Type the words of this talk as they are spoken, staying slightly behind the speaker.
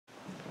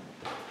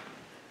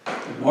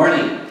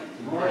Morning.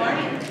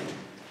 Morning.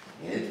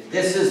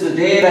 This is the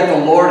day that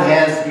the Lord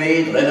has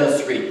made. Let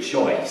us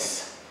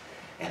rejoice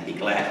and be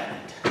glad in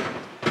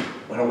it.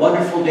 What a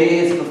wonderful day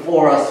is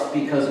before us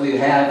because we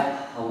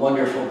have a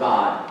wonderful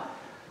God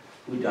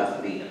who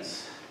doth lead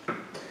us.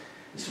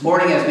 This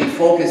morning as we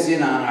focus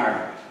in on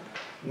our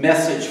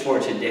message for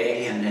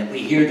today and that we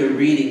hear the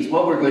readings,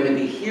 what we're going to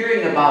be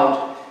hearing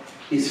about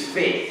is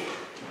faith.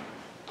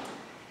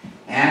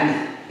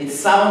 And it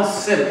sounds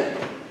simple.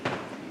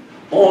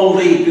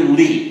 Only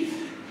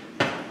believe.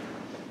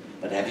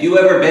 But have you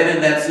ever been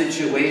in that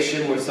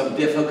situation where some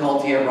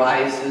difficulty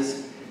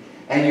arises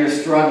and you're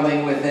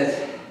struggling with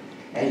it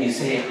and you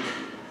say,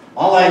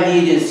 all I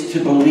need is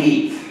to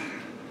believe.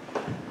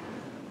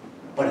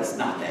 But it's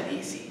not that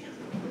easy.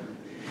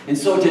 And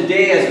so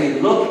today as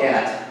we look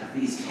at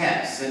these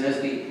texts and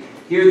as we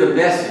hear the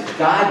message,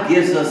 God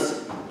gives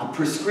us a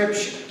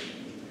prescription.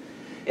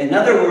 In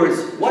other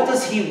words, what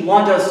does He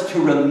want us to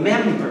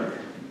remember?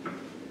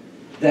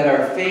 That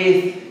our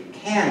faith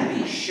can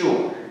be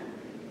sure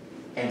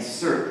and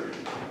certain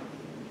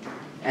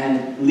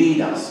and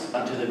lead us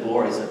unto the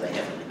glories of the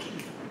heavenly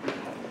kingdom.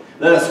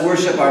 Let us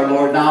worship our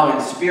Lord now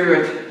in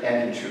spirit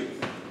and in truth.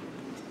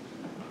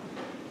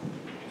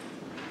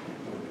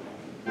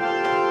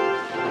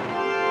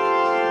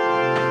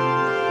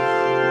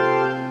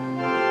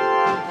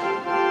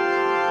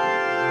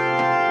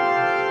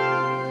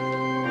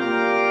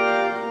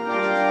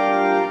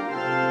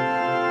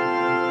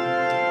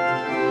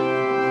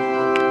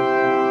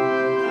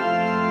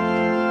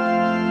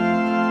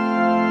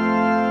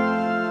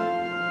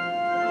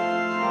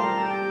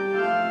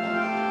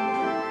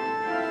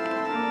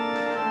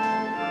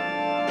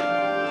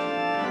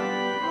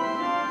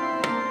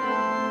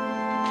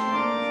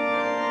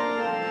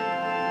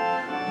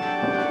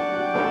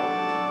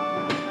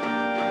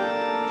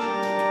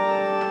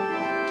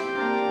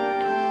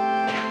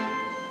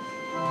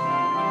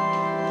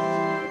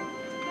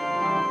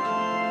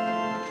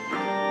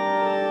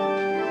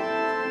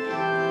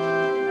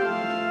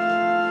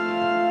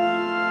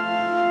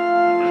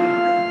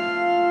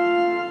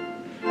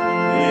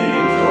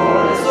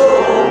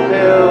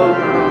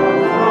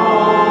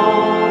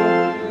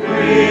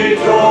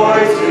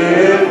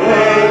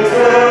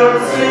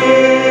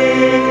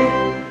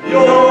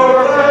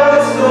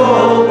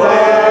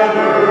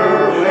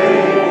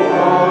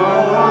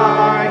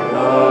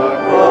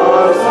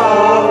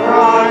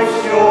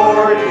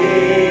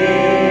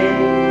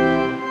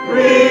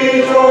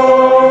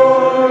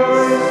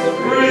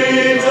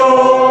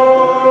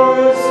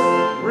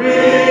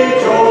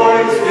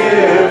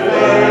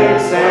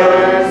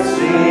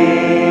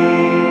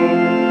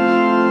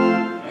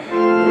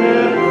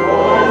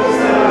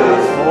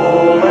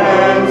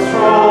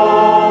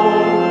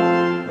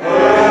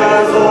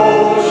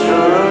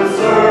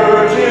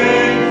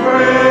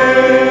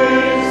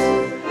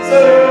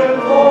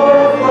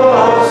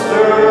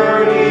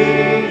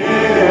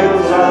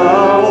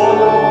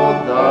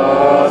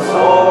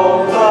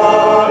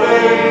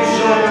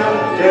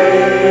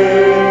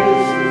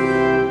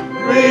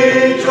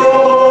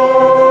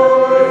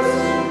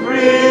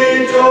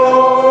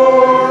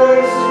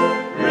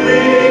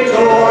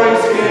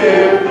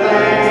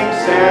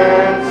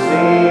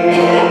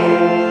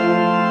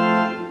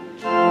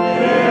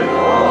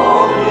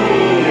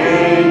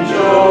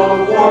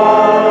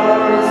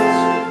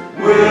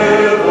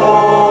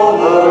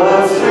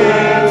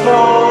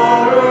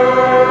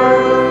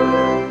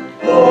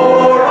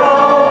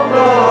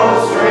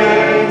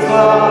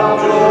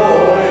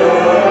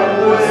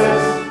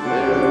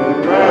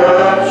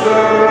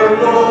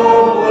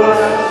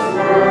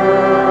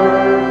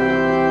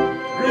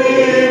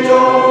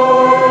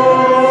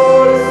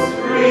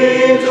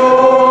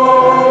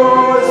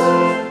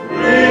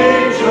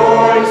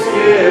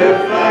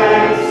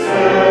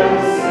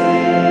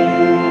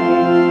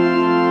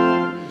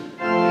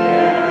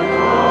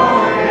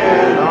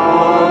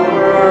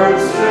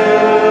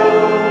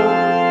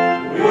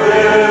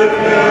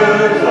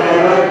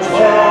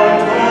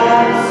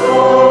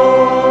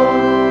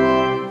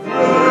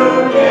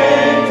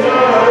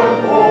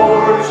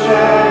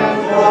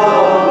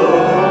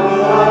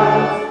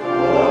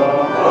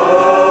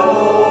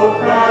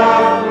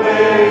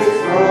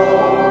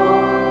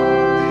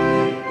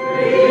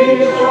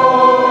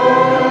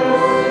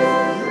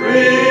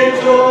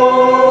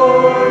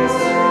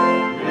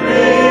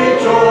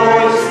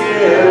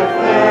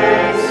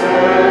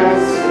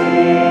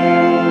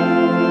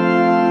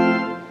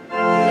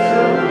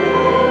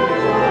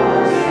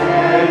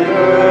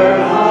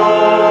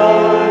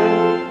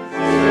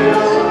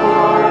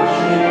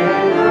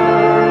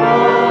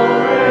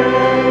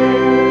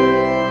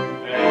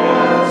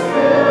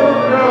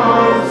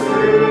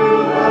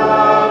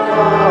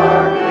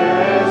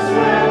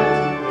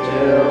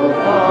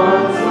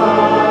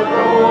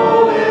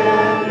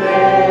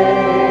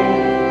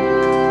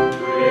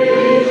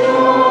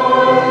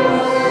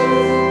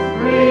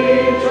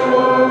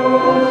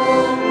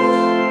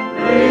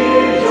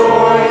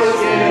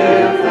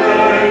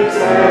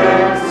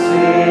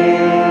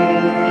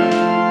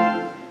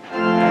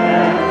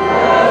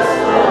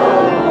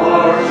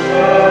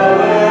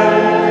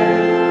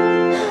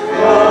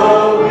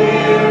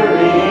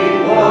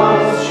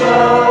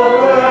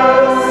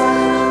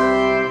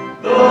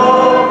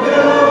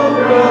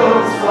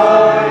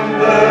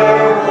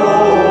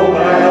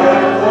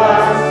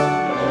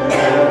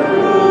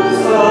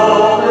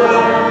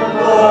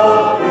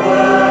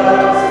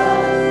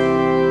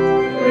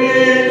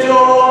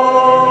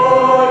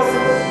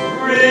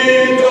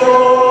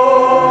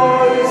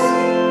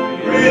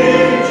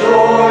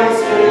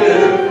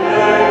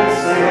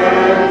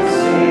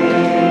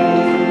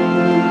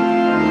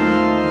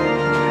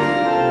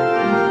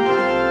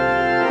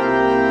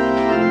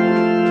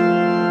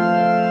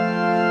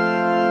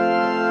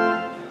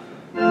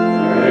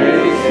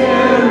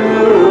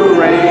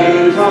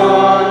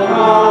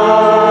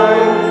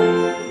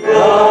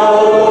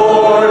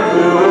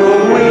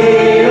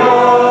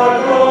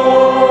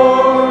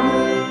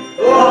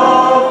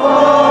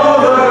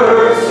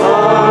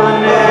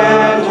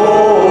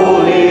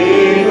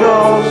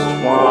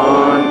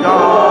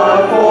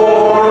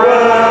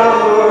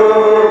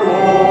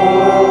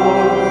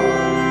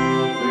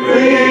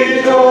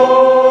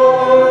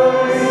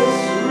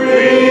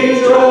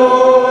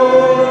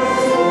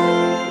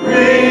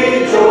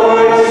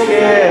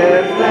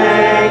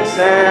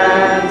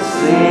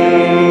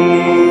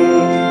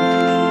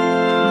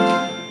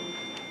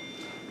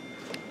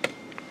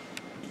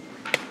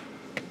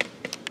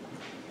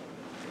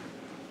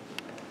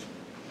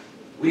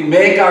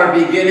 our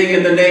beginning,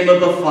 in the name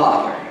of the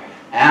Father,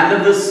 and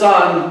of the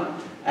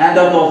Son, and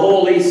of the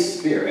Holy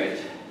Spirit.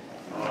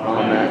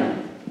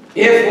 Amen.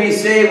 If we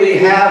say we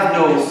have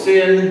no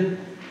sin,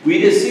 we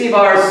deceive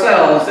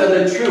ourselves, and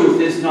the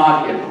truth is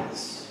not in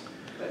us.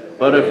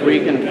 But if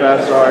we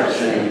confess our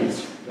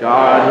sins,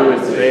 God, who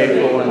is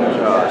faithful and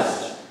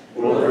just,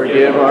 will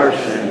forgive our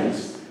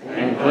sins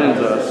and cleanse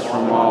us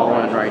from all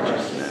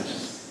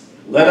unrighteousness.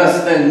 Let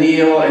us then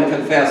kneel and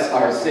confess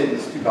our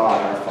sins to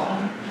God our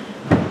Father.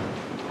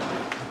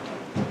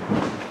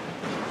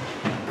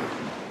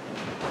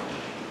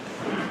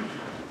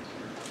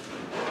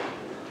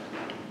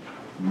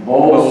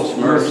 Most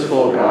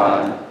merciful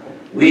God,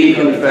 we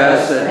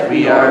confess that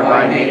we are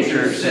by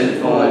nature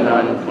sinful and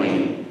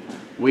unclean.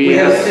 We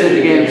have sinned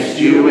against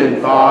you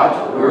in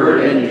thought,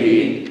 word, and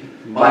deed,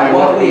 by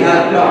what we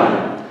have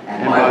done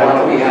and by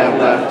what we have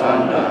left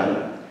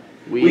undone.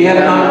 We have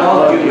not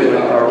loved you with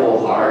our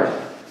whole heart.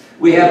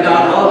 We have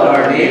not loved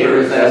our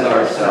neighbors as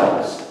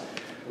ourselves.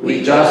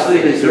 We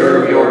justly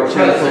deserve your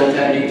present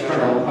and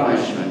eternal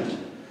punishment.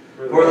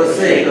 For the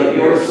sake of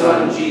your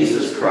Son,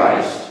 Jesus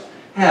Christ,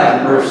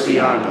 have mercy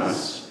on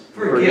us.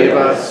 Forgive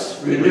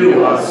us,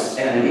 renew us,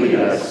 and lead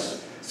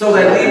us, so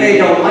that we may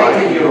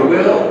delight in your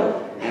will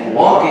and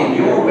walk in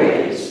your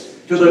ways,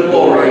 to the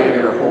glory of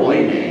your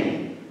holy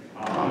name.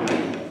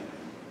 Amen.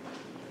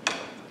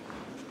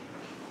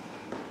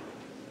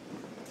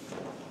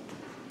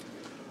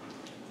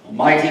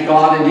 Almighty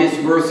God in his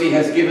mercy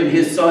has given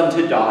his Son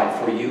to die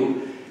for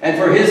you, and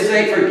for his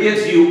sake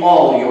forgives you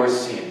all your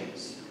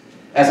sins.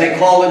 As a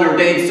called and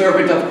ordained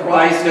servant of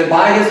Christ, and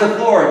by his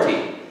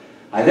authority,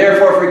 I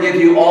therefore forgive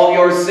you all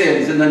your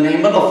sins in the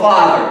name of the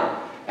Father,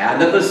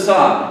 and of the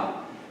Son,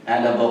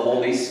 and of the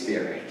Holy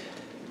Spirit.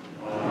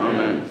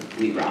 Amen.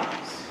 We rise.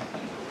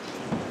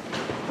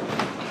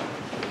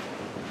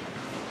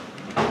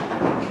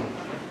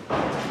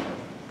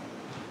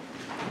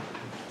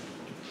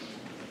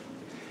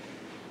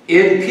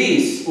 In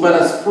peace, let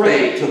us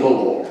pray to the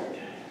Lord.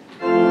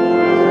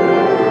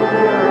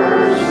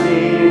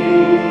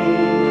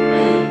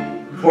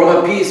 For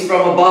the peace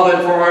from above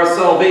and for our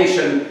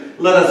salvation,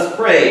 let us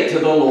pray to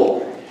the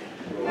Lord.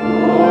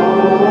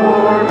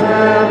 Lord,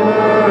 have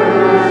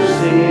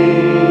mercy.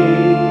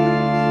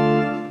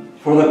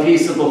 For the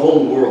peace of the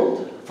whole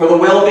world, for the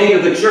well-being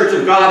of the Church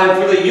of God, and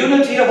for the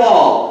unity of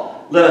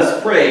all, let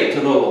us pray to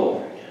the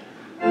Lord.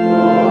 Lord,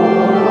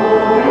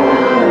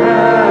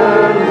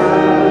 have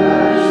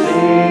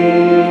mercy.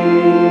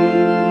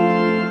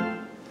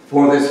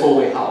 For this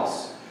holy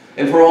house,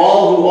 and for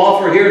all who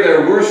offer here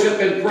their worship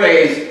and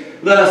praise,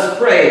 let us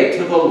pray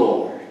to the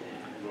Lord.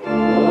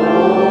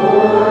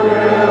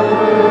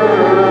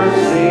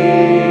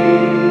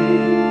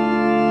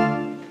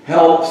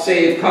 Help,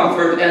 save,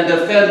 comfort, and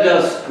defend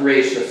us,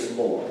 gracious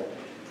Lord.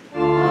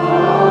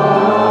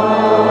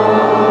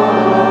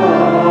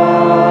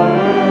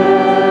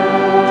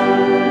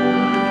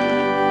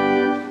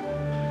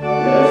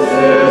 This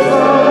is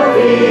the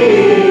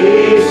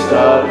feast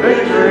of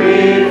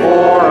victory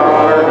for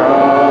our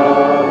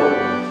God.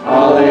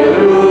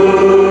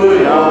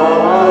 Alleluia,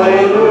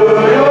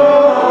 alleluia,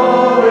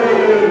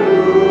 alleluia.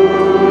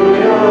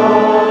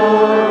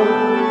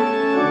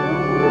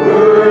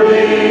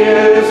 Worthy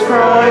is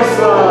Christ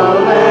the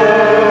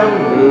Lamb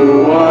who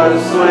was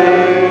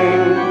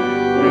slain,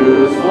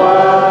 whose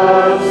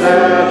blood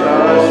set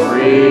us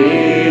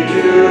free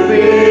to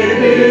be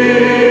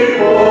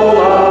people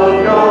of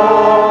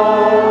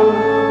God.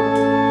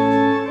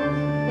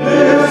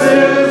 This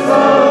is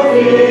the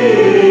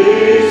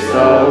feast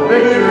of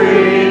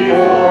victory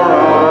for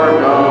our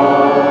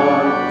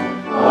God.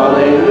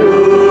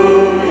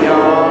 Alleluia,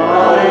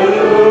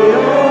 alleluia,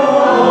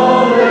 alleluia.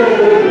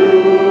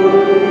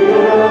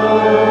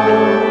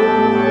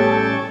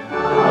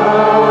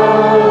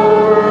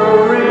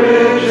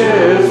 Rich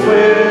is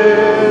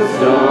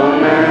wisdom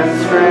and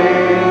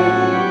strength,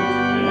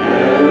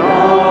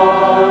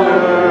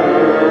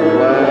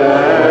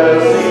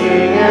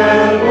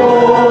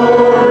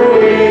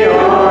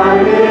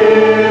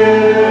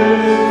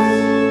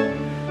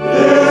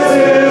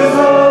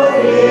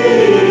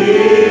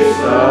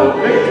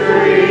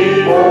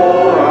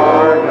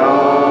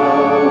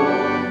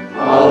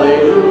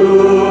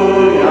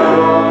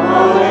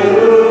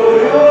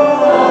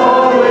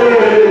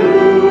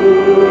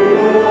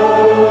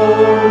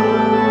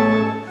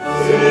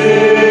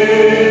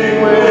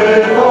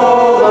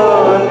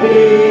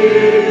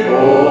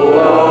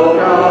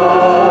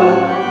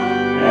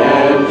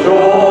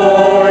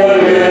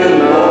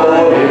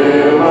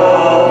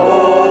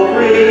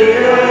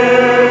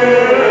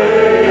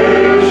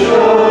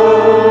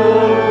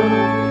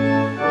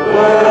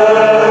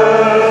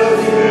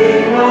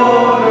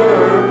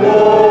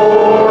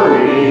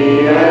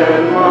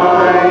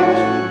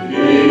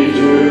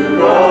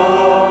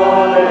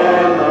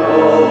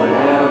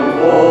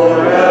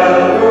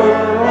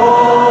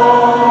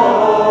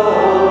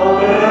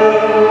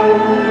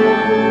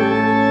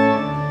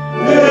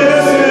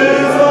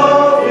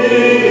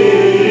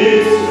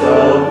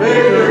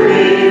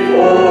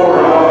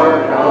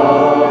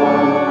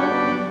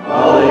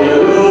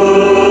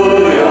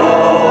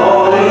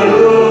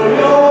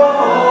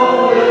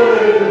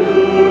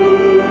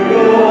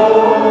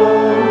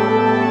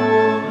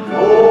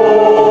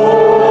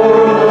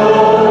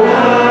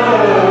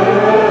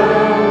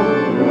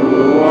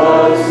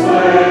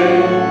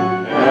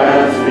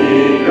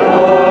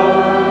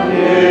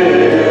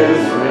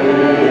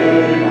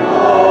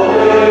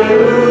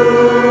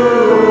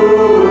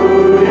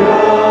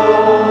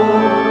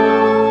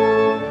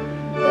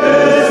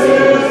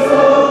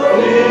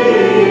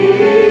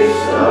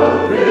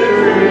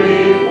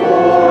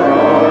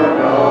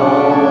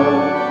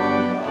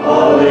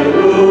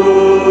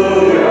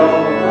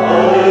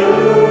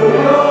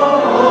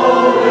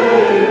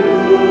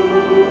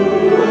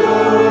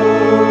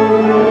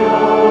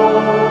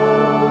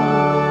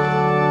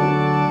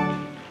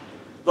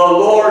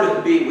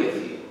 Lord be with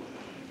you.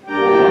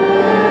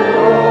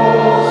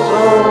 Also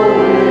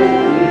with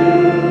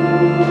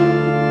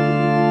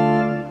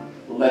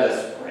you. Let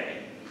us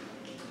pray.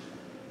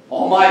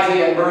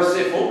 Almighty and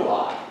merciful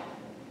God,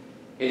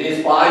 it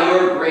is by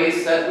your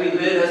grace that we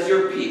live as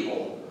your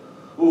people,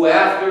 who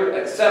after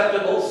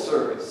acceptable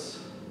service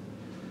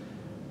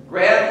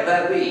grant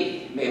that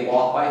we may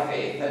walk by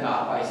faith and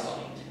not by sight,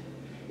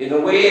 in a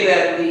way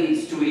that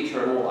leads to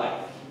eternal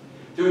life.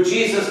 Through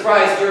Jesus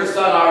Christ, your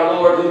Son, our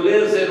Lord, who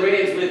lives and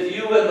reigns with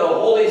you and the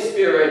Holy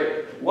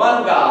Spirit,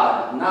 one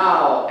God,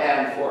 now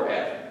and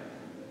forever.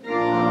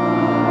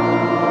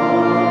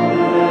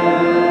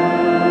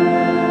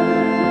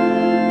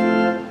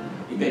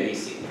 You may be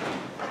seated.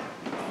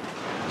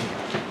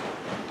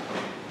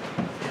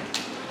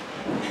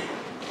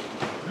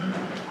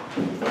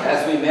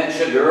 As we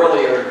mentioned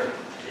earlier,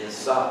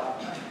 this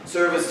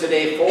service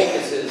today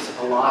focuses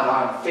a lot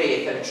on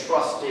faith and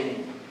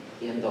trusting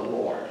in the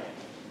Lord.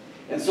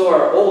 And so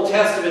our Old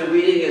Testament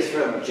reading is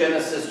from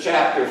Genesis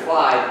chapter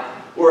 5,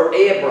 where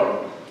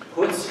Abram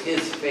puts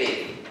his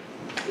faith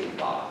in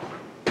God.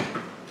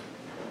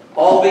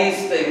 All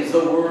these things,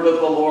 the word of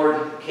the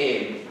Lord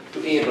came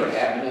to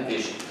Abraham in a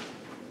vision.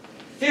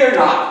 Fear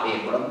not,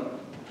 Abram,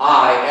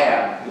 I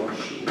am your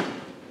shield.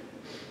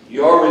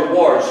 Your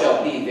reward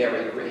shall be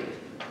very great.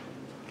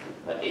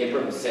 But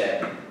Abram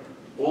said,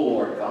 O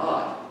Lord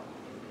God,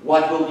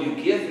 what will you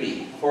give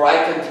me? For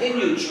I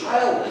continue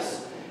childless,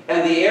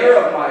 and the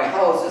heir of my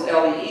house is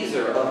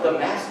Eliezer of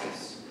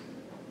Damascus.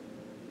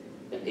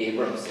 And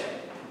Abram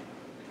said,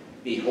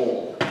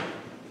 Behold,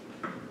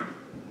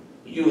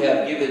 you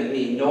have given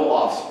me no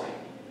offspring,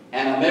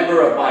 and a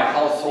member of my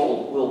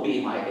household will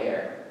be my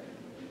heir.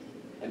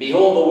 And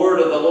behold, the word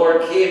of the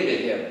Lord came to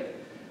him,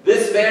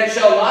 This man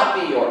shall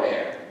not be your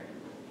heir.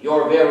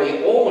 Your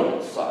very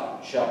own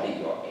son shall be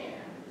your heir.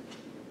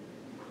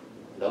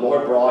 The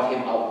Lord brought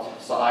him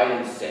outside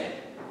and said,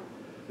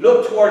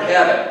 Look toward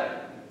heaven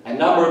and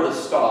number the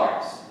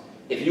stars,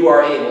 if you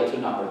are able to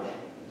number them.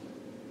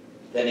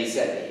 Then he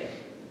said to him,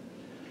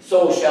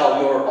 So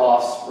shall your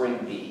offspring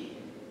be.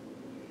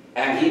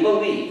 And he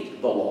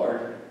believed the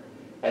Lord,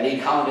 and he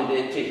counted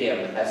it to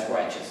him as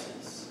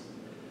righteousness.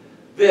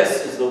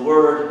 This is the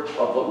word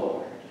of the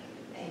Lord.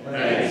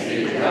 Thanks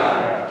be to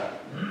God.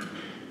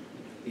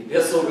 The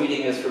epistle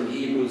reading is from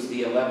Hebrews,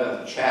 the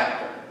 11th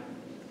chapter.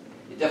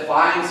 It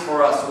defines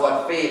for us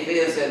what faith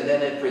is, and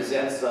then it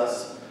presents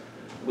us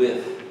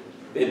with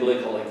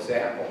biblical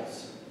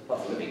examples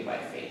of living by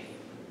faith.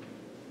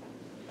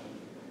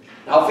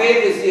 Now,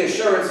 faith is the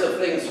assurance of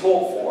things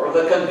hoped for,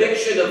 the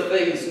conviction of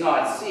things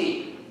not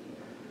seen.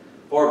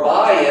 For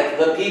by it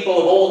the people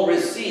of old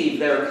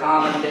received their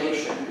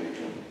commendation.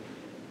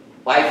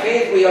 By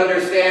faith we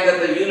understand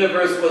that the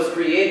universe was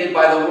created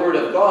by the word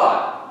of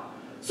God,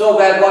 so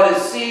that what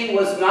is seen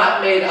was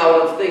not made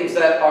out of things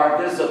that are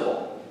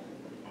visible.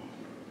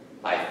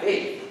 By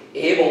faith,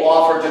 Abel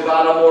offered to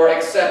God a more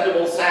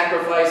acceptable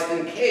sacrifice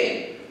than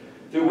Cain,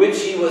 through which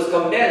he was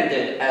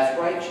commended as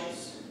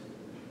righteous,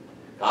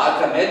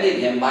 God commending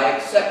him by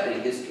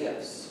accepting his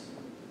gifts.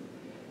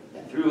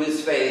 And through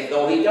his faith,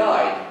 though he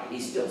died, he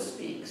still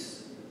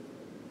speaks.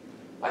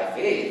 By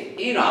faith,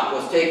 Enoch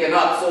was taken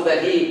up so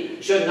that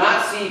he should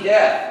not see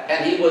death,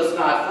 and he was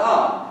not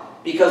found,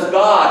 because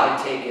God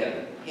had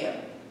taken him.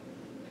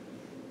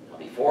 Now,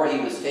 before he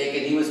was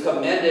taken, he was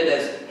commended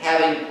as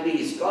having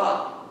pleased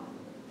God.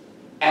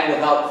 And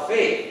without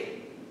faith,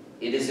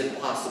 it is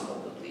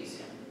impossible to please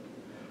him.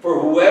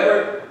 For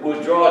whoever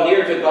would draw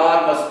near to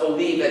God must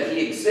believe that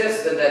he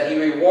exists and that he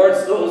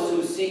rewards those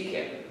who seek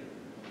him.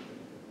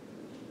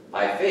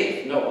 By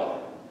faith, Noah,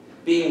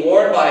 being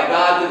warned by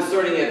God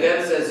concerning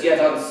events as yet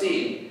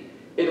unseen,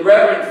 in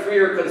reverent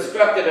fear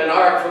constructed an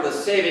ark for the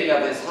saving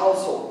of his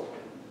household.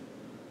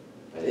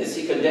 By this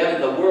he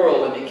condemned the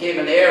world and became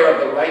an heir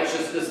of the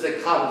righteousness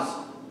that comes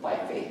by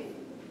faith.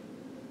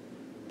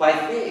 By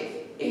faith,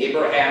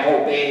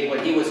 Abraham obeyed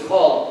when he was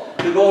called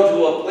to go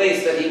to a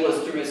place that he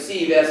was to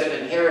receive as an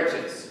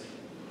inheritance.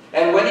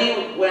 And when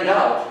he went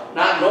out,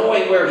 not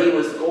knowing where he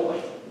was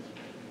going,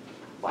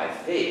 by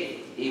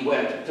faith he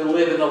went to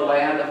live in the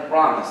land of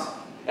promise,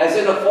 as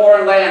in a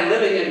foreign land,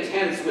 living in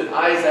tents with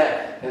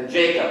Isaac and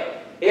Jacob,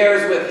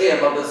 heirs with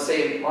him of the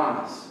same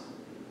promise.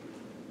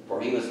 For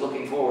he was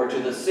looking forward to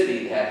the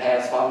city that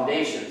has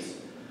foundations,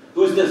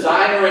 whose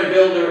designer and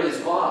builder is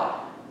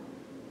God.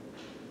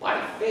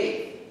 By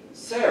faith,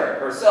 Sarah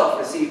herself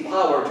received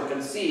power to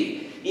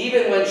conceive,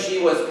 even when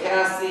she was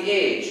past the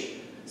age,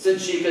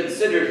 since she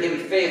considered him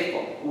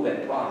faithful who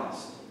had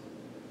promised.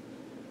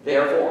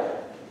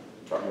 Therefore,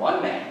 from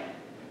one man,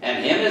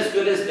 and him as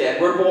good as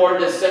dead, were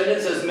born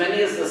descendants as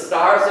many as the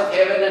stars of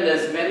heaven and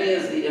as many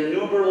as the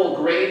innumerable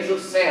grains of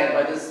sand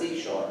by the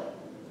seashore.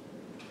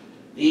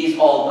 These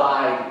all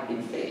died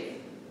in faith,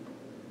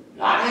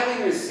 not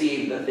having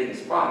received the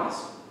things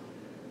promised,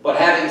 but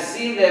having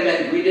seen them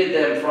and greeted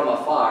them from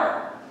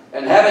afar,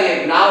 and having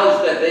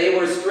acknowledged that they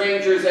were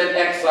strangers and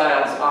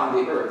exiles on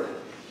the earth.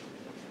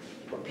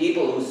 For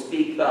people who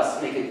speak thus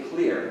make it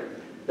clear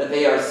that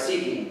they are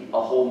seeking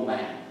a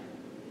homeland.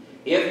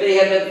 If they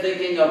had been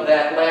thinking of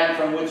that land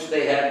from which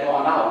they had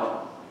gone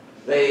out,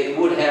 they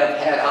would have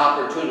had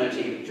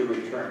opportunity to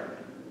return.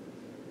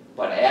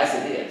 But as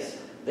it is,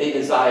 they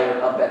desire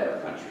a better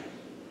country,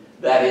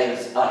 that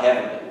is, a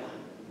heavenly one.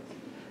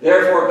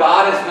 Therefore,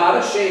 God is not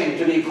ashamed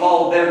to be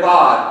called their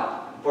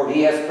God, for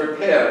he has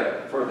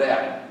prepared for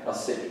them a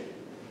city.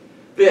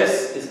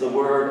 This is the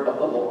word of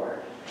the Lord.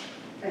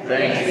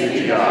 Thanks be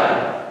to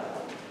God.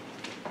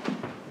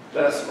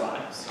 Let us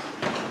rise.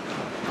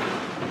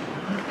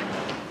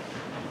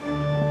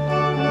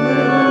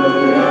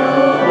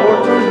 For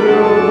to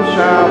whom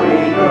shall we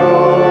go?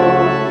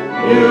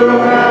 You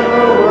have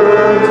the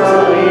words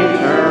of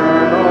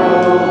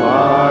eternal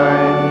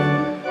life.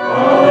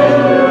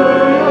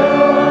 Hallelujah,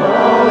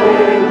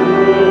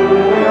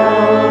 hallelujah.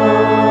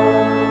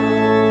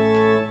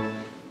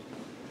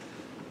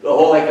 The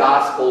Holy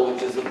Gospel,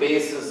 which is the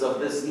basis of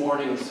this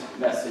morning's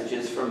message,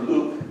 is from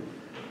Luke,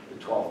 the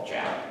 12th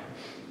chapter.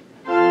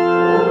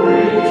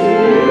 Glory to you,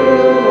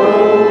 O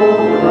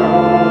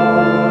God.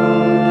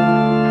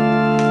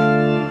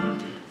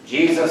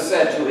 Jesus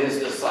said to his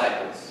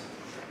disciples,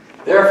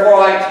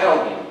 "Therefore I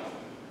tell you,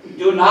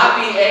 do not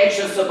be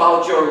anxious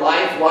about your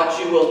life, what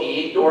you will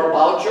eat, nor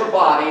about your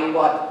body,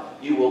 what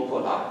you will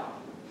put on.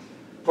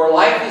 For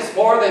life is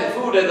more than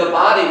food, and the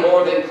body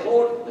more than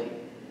clothing.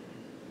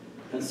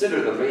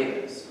 Consider the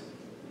ravens.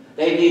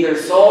 They neither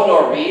sow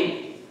nor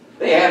reap.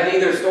 They have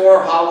neither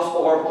storehouse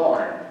or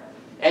barn,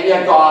 and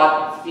yet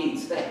God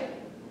feeds them.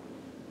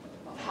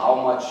 Of how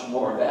much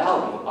more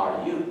value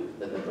are you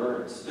than the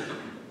birds?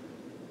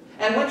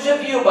 And which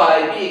of you,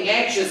 by being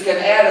anxious, can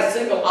add a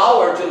single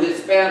hour to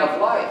his span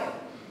of life?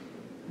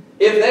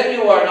 If then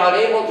you are not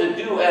able to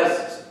do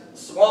as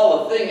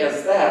small a thing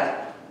as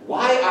that,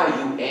 why are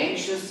you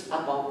anxious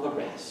about the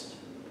rest?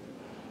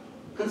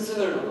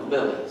 Consider the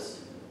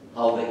lilies,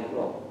 how they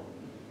grow.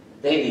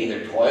 They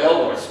neither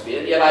toil nor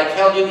spin, yet I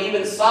tell you,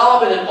 even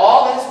Solomon in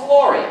all his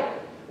glory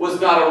was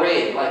not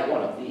arrayed like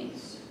one of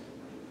these.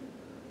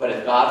 But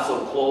if God so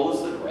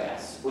clothes the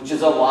grass, which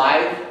is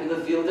alive in the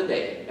field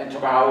today, and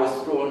tomorrow is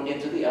thrown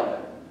into the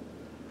oven,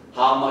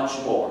 how much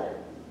more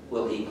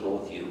will he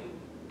clothe you,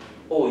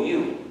 O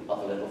you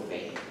of little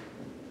faith?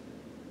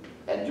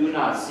 And do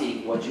not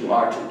seek what you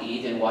are to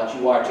eat and what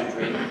you are to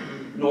drink,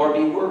 nor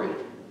be worried.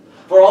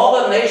 For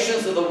all the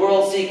nations of the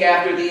world seek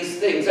after these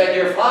things, and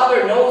your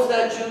Father knows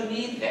that you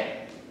need them.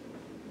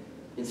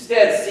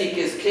 Instead, seek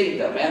his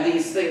kingdom, and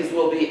these things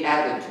will be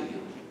added to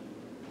you.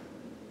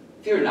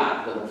 Fear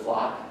not, little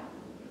flock,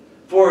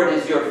 for it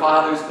is your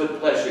Father's good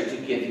pleasure to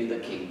give you the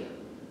kingdom.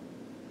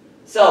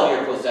 Sell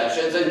your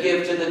possessions and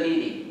give to the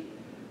needy.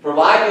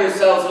 Provide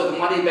yourselves with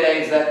money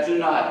bags that do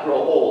not grow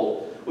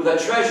old, with a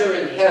treasure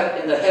in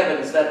the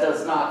heavens that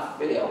does not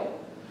fail,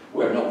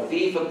 where no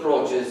thief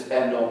approaches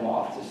and no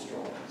moth destroys.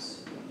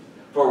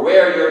 For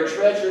where your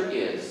treasure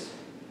is,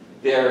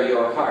 there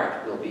your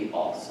heart will be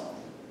also."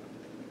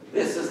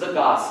 This is the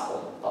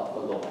gospel of the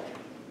Lord.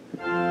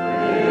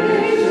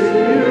 Praise to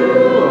you,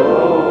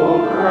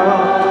 O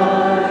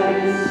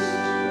Christ.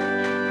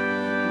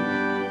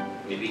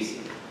 You may be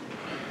seated.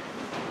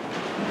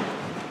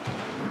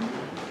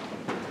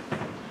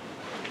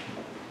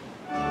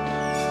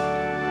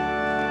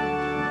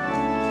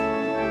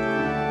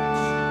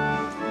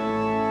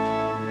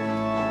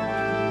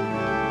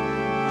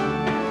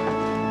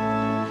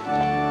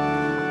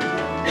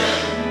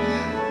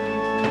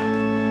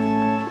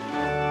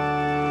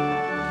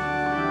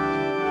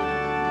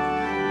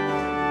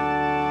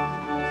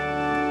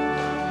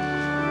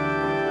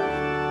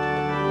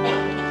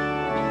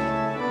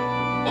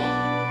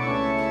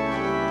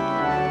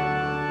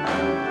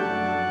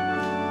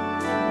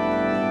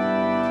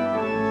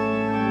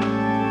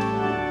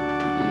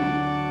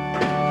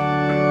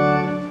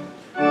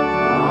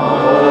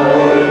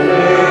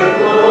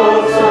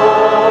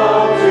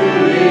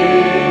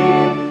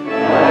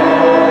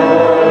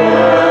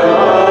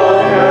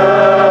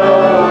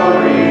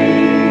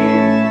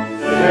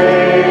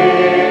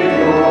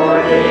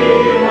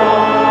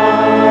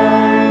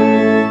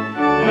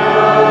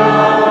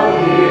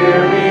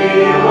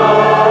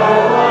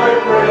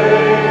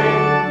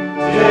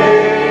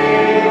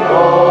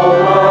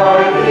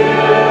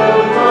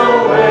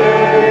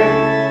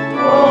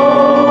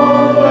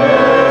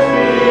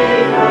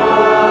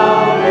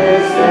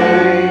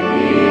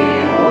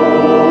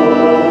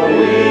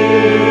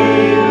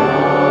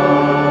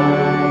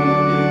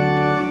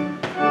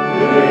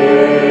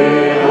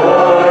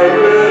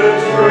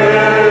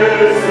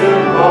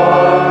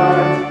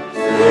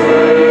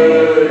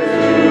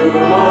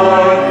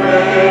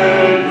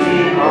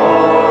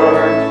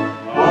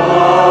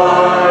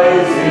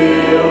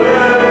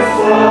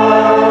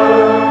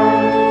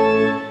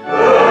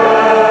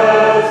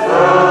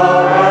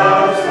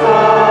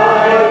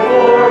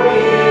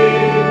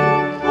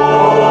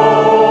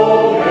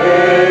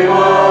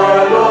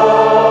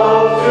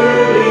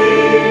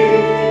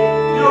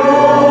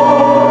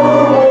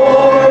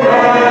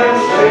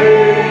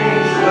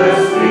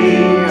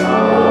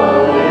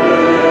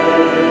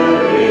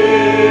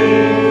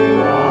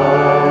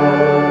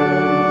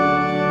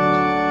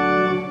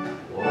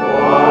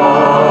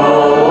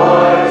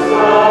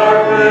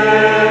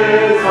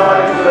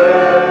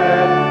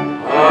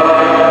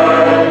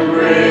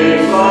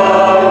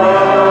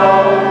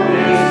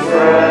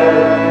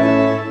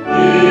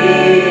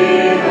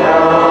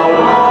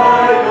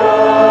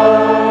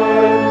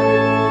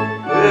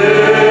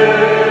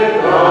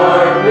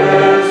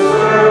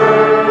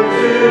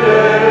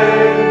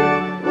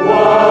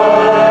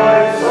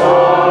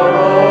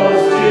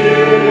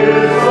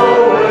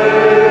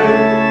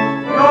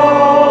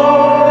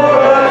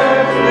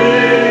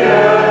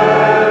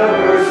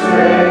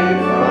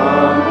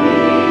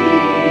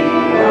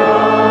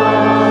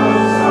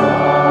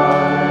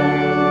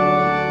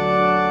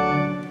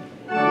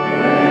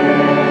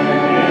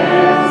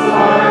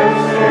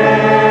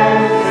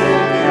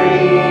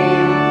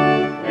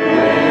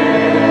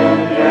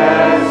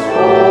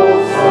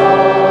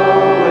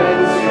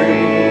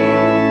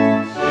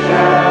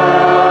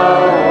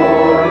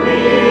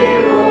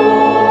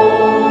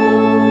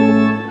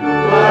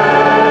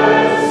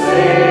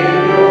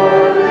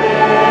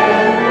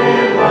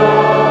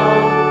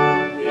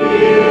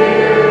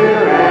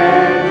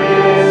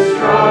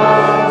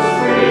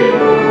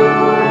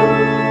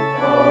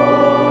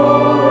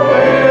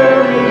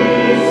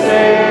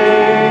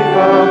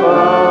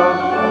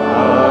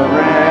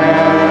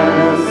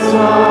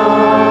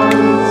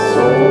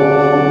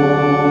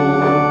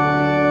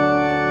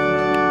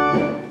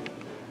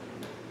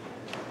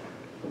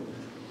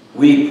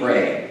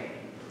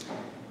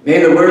 May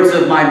the words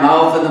of my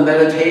mouth and the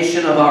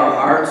meditation of our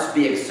hearts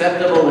be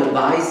acceptable in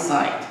thy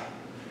sight,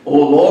 O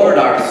Lord,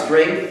 our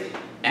strength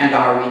and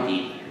our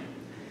Redeemer.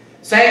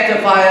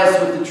 Sanctify us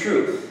with the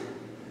truth,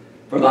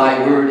 for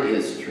thy word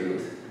is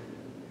truth.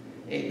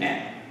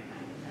 Amen.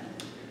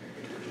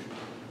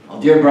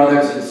 Well, dear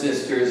brothers and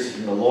sisters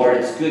in the Lord,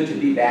 it's good to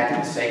be back in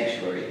the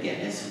sanctuary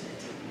again, isn't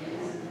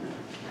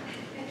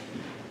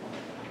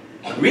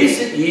it? In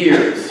recent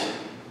years,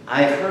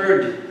 I've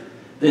heard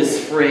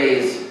this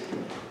phrase,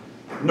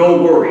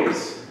 no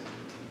worries.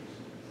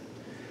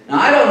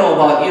 Now, I don't know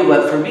about you,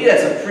 but for me,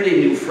 that's a pretty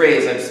new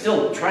phrase. I'm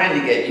still trying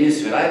to get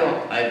used to it.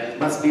 I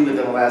must be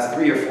within the last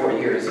 3 or 4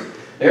 years.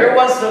 Every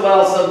once in a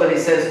while, somebody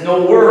says,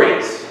 no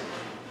worries.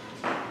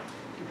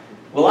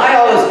 Well, I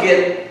always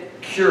get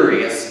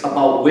curious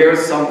about where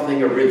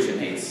something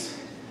originates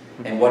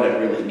and what it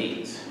really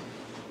means.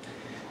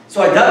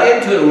 So I dug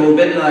into it a little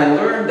bit, and I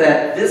learned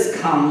that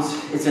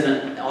it's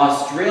an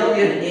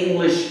Australian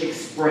English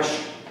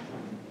expression.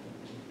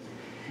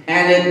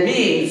 And it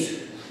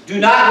means, do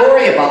not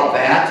worry about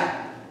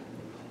that,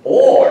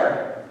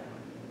 or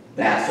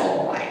that's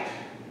all right.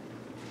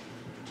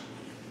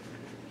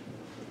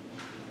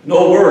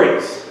 No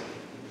worries.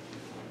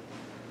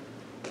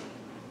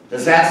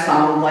 Does that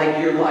sound like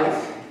your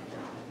life?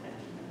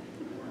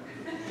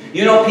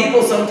 You know,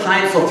 people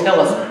sometimes will tell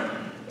us,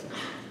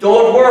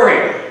 don't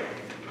worry.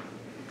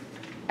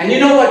 And you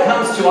know what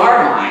comes to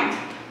our mind?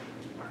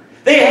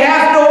 They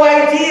have no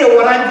idea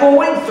what I'm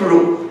going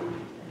through.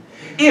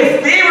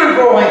 If they were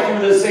going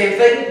through the same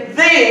thing,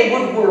 they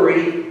would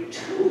worry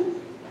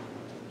too.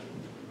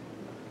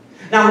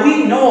 Now,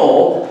 we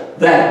know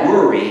that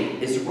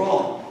worry is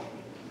wrong.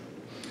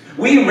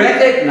 We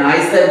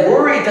recognize that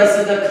worry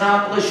doesn't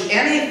accomplish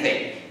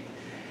anything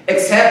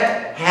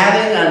except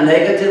having a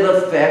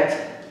negative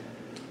effect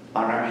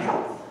on our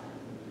health.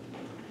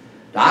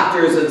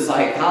 Doctors and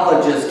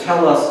psychologists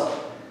tell us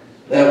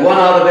that 1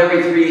 out of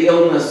every 3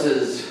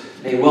 illnesses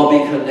may well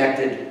be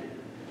connected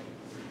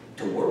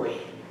to worry.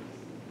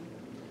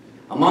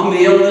 Among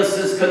the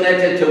illnesses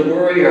connected to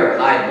worry are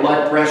high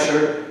blood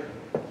pressure,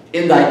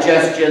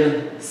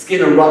 indigestion,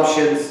 skin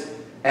eruptions,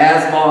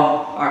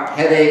 asthma,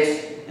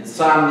 headaches,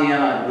 insomnia,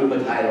 and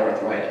rheumatoid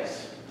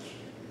arthritis.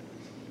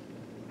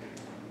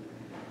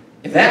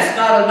 If that's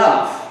not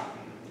enough,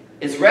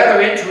 it's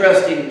rather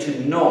interesting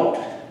to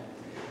note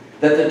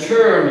that the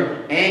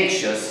term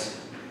anxious,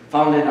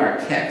 found in our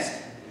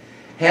text,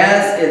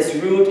 has its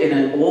root in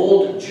an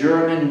old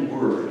German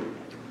word,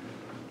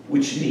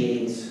 which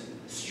means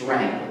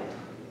strangled.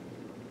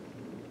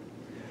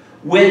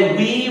 When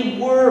we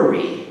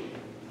worry,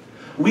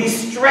 we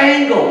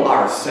strangle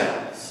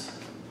ourselves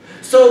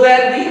so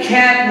that we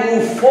can't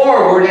move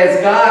forward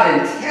as God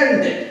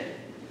intended,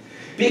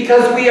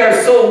 because we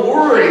are so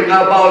worried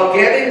about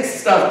getting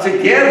stuff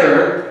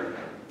together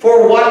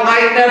for what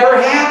might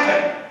never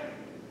happen.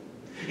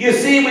 You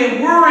see,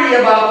 we worry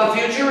about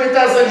the future, it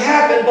doesn't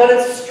happen, but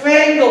it's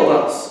strangled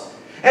us,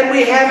 and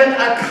we haven't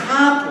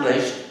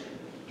accomplished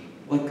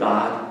what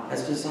God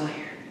has desired.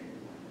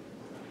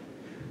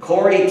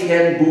 Corrie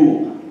ten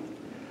Boom,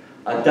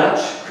 a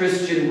Dutch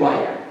Christian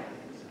writer,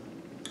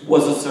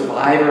 was a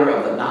survivor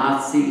of the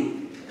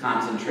Nazi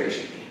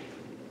concentration camp.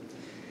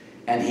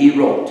 And he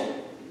wrote,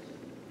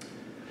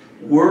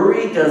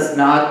 "Worry does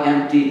not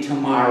empty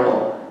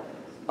tomorrow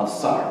of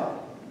sorrow.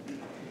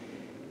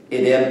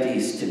 It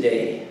empties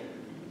today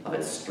of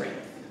its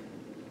strength."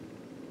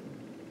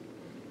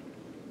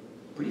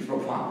 Pretty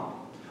profound.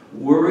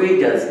 Worry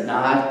does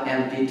not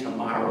empty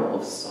tomorrow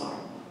of sorrow,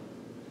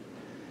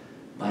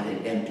 but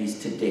it empties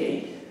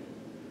today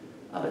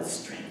of its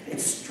strength. It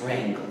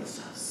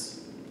strangles us.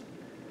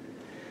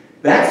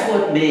 That's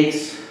what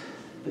makes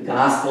the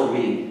gospel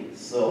reading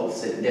so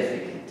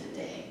significant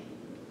today.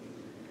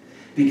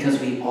 Because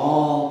we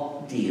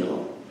all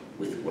deal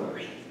with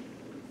worry.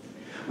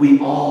 We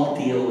all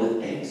deal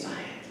with anxiety.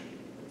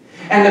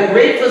 And the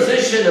great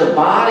physician of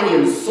body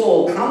and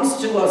soul comes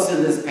to us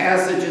in this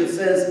passage and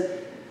says,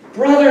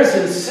 brothers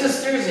and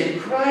sisters in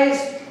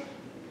Christ,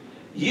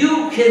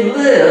 you can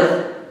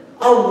live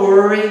a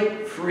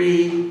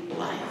worry-free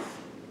life.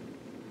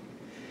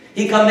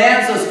 He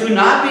commands us, do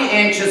not be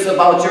anxious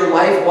about your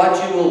life, what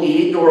you will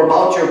eat, nor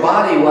about your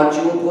body, what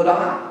you will put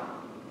on.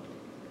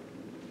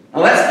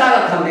 Now that's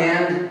not a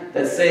command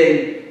that's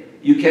saying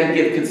you can't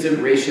give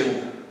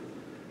consideration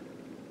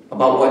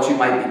about what you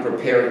might be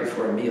preparing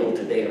for a meal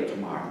today or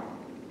tomorrow.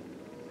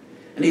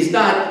 And he's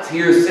not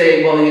here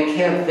saying, well, you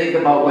can't think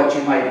about what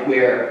you might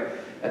wear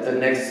at the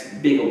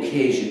next big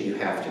occasion you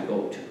have to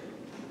go to.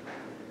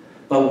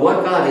 But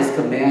what God is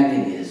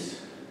commanding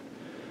is,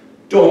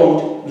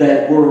 don't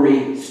let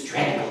worry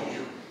strangle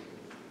you.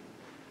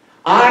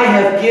 I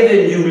have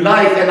given you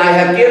life, and I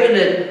have given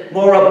it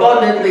more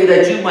abundantly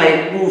that you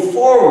might move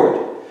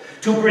forward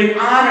to bring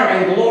honor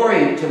and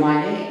glory to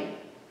my name.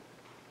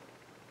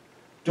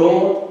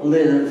 Don't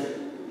live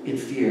in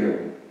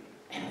fear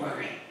and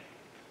worry,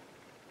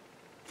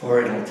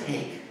 for it'll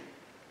take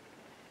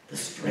the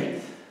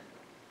strength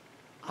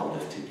out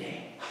of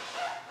today.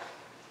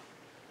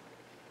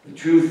 The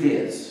truth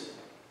is,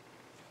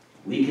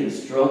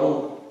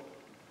 struggle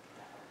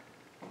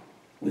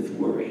with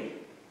worry,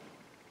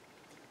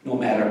 no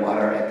matter what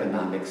our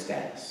economic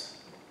status.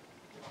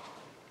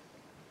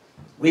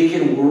 We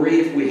can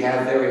worry if we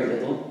have very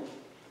little,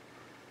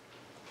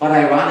 but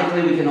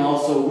ironically, we can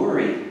also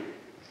worry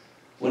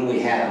when we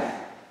have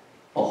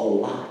a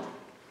whole lot.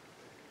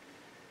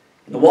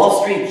 In the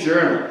Wall Street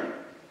Journal,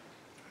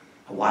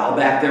 a while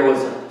back, there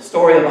was a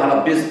story about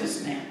a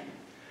businessman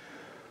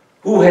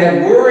who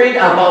had worried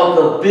about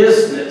the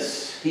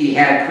business he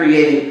had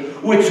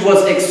created, which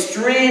was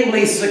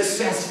extremely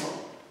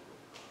successful.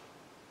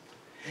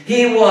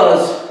 He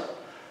was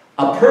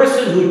a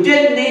person who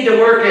didn't need to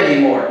work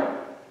anymore.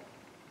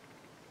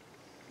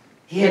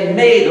 He had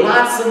made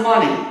lots of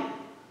money.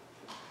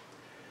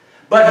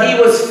 But he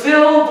was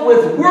filled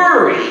with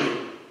worry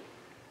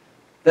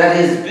that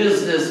his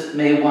business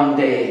may one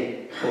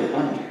day go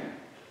under.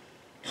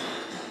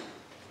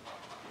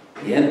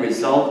 The end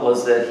result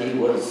was that he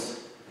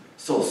was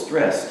so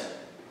stressed,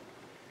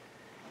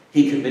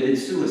 he committed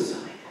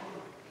suicide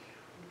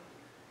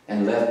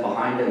and left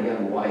behind a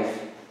young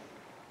wife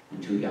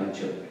and 2 young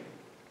children.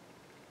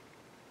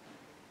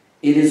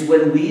 It is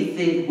when we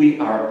think we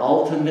are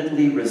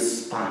ultimately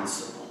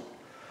responsible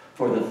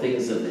for the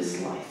things of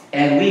this life,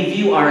 and we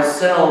view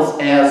ourselves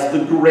as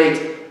the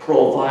great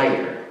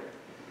provider,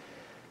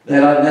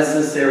 that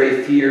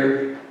unnecessary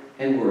fear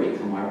and worry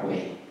come our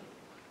way.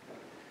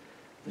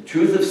 The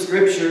truth of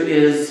Scripture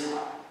is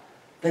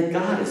that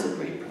God is a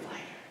great provider.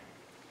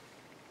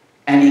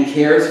 And He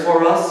cares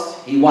for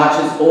us, He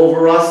watches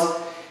over us,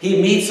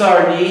 He meets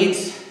our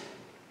needs,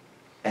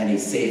 and He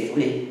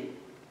safely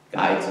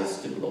guides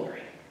us to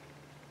glory.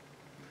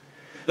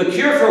 The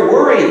cure for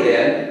worry,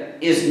 then,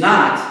 is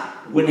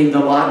not winning the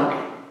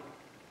lottery.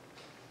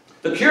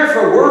 The cure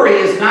for worry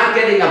is not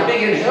getting a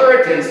big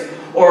inheritance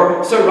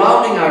or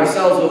surrounding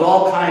ourselves with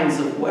all kinds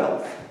of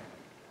wealth.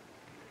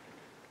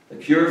 The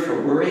cure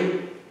for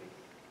worry,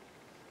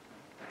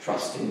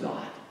 trust in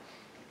God.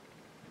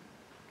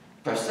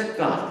 Trust that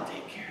God will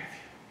take care of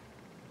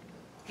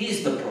you.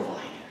 He's the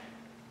provider.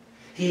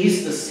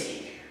 He's the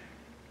Savior.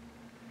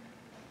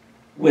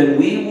 When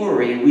we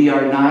worry, we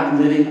are not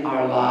living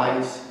our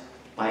lives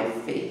by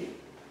faith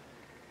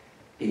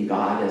in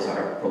God as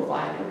our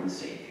provider and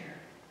Savior.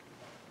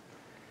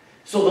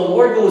 So the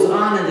Lord goes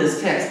on in this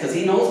text, because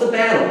He knows the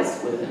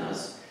battles within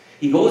us.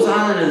 He goes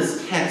on in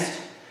this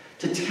text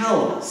to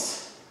tell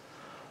us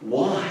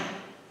why.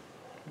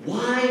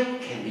 Why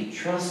can we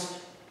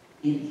trust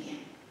in Him?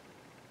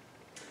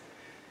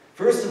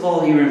 First of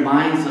all, He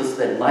reminds us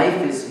that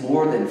life is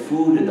more than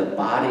food and the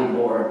body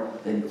more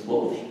than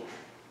clothing.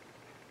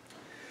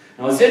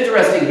 Now it's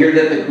interesting here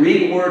that the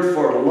Greek word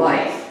for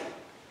life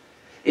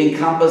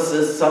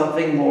encompasses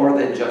something more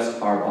than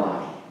just our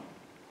body.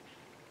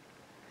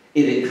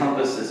 It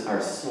encompasses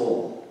our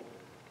soul.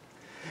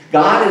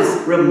 God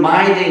is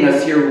reminding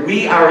us here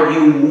we are a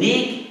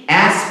unique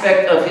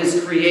aspect of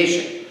His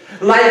creation,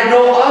 like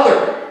no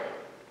other.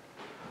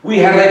 We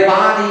have a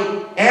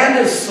body and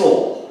a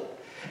soul,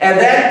 and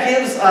that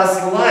gives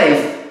us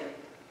life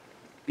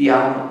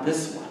beyond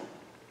this one.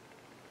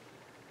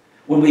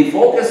 When we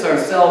focus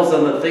ourselves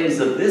on the things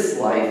of this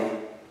life,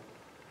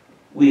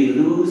 we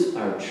lose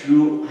our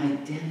true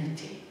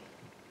identity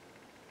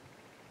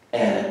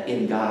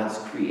in God's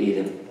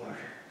creative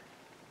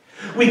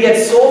order. We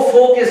get so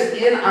focused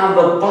in on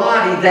the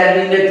body that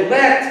we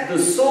neglect the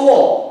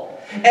soul.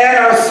 And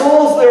our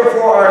souls,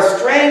 therefore, are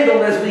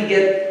strangled as we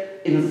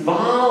get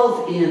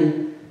involved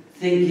in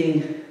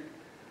thinking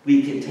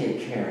we can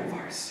take care of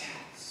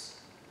ourselves.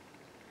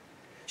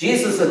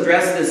 Jesus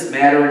addressed this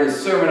matter in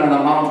His Sermon on the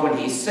Mount when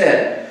He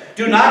said,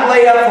 "Do not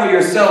lay up for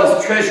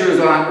yourselves treasures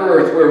on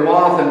earth where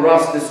moth and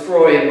rust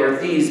destroy and where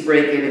thieves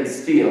break in and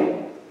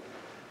steal.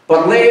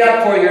 But lay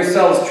up for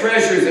yourselves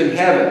treasures in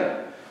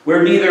heaven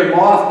where neither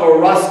moth nor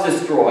rust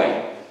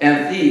destroy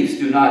and thieves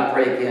do not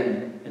break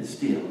in and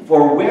steal.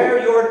 For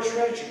where your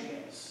treasure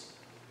is,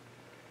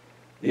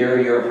 there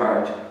your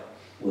heart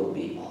will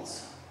be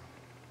also."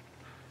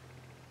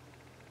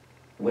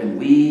 When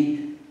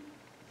we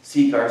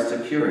seek our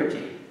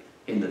security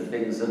in the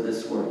things of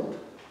this world,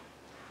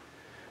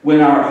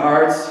 when our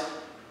hearts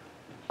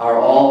are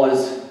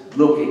always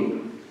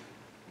looking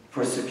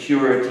for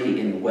security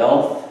in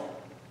wealth,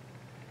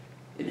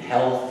 in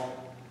health,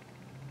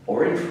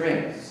 or in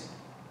friends,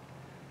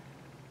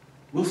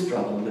 we'll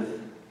struggle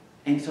with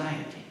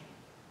anxiety.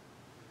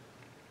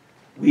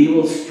 We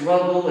will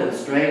struggle and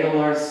strangle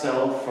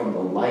ourselves from the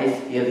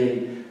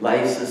life-giving,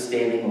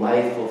 life-sustaining,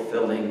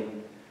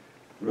 life-fulfilling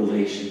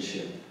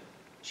relationship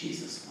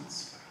Jesus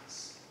wants for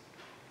us.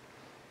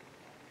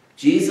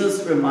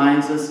 Jesus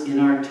reminds us in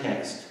our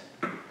text,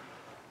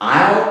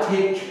 I'll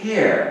take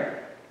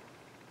care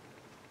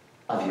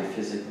of your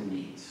physical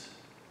needs.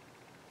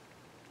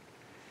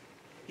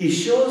 He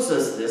shows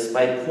us this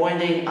by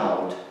pointing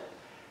out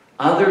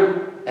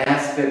other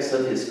aspects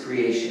of His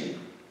creation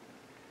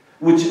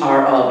which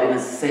are of, in a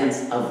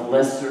sense, of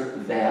lesser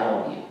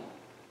value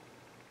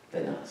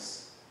than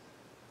us.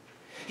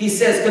 He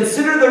says,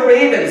 "Consider the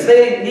ravens.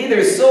 They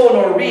neither sow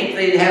nor reap.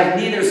 They have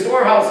neither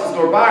storehouses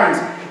nor barns.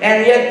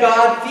 and yet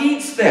God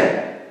feeds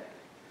them.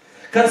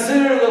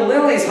 Consider the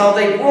lilies, how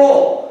they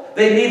grow.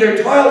 They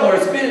neither toil nor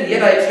spin,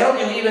 yet I tell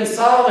you, even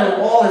Solomon in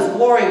all his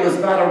glory was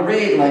not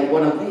arrayed like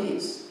one of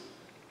these.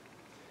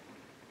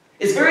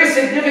 It's very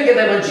significant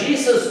that when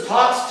Jesus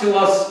talks to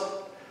us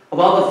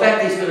about the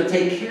fact he's going to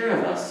take care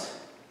of us,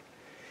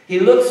 he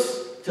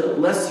looks to the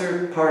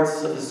lesser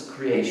parts of his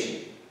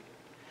creation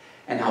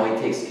and how he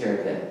takes care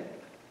of them.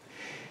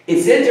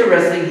 It's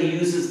interesting he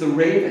uses the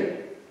raven.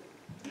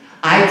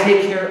 I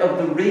take care of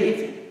the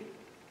raven.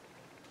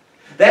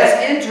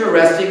 That's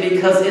interesting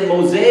because in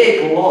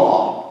Mosaic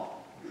law,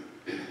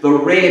 the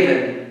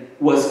raven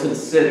was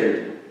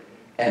considered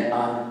an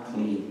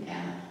unclean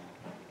animal.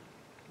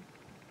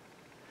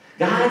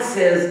 God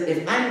says,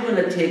 if I'm going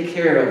to take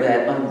care of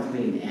that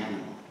unclean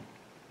animal,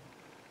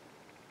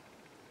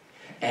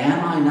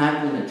 am I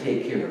not going to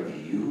take care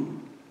of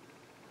you,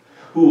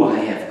 who I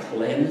have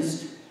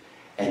cleansed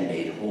and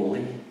made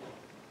holy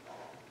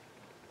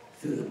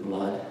through the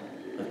blood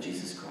of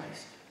Jesus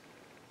Christ?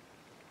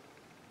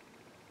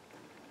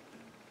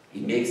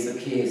 He makes the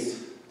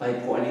case by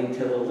pointing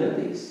to the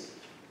lilies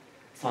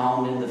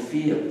found in the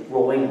field,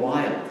 growing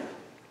wild.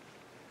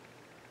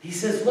 He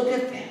says, look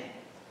at them.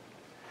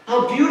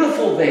 How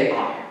beautiful they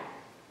are.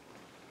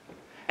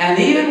 And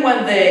even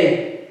when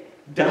they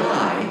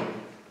die,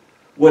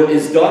 what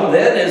is done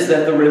then is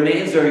that the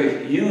remains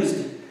are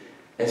used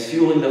as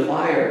fueling the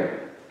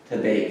fire to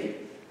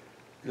make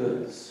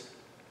goods.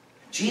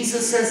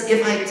 Jesus says,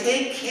 if I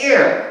take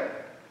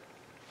care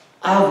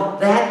of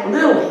that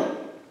lily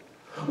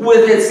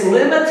with its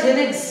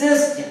limited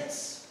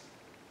existence,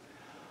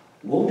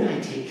 won't I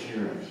take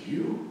care of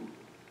you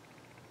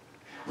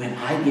when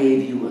I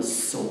gave you a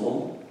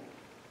soul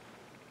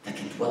that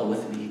can dwell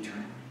with me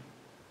eternally?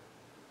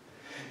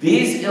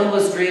 These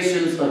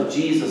illustrations of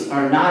Jesus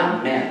are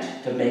not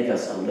meant to make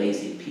us a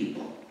lazy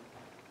people.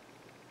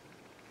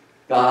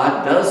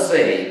 God does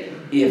say,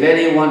 if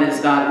anyone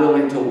is not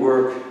willing to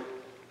work,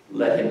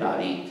 let him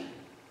not eat.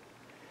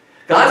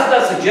 God's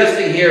not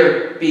suggesting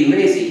here be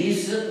lazy.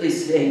 He's simply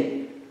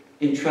saying,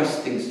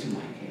 entrust things to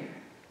my care.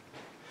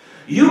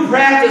 You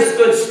practice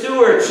good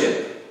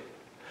stewardship.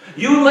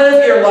 You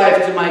live your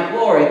life to my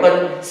glory,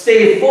 but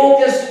stay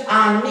focused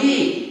on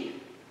me.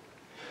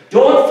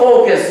 Don't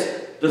focus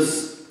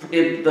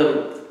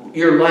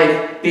your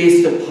life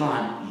based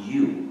upon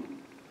you.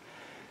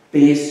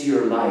 Base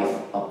your life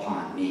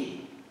upon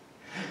me.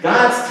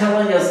 God's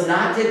telling us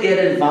not to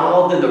get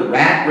involved in the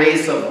rat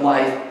race of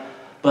life,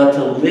 but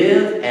to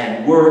live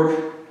and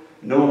work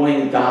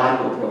knowing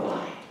God will provide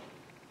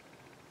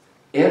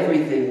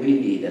everything we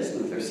need, as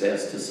Luther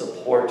says, to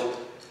support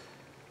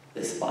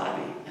this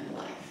body and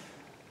life.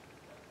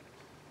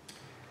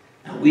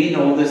 Now, we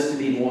know this to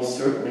be most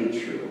certainly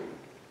true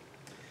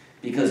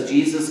because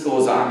Jesus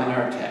goes on in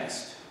our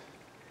text.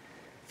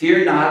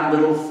 Fear not,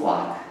 little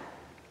flock,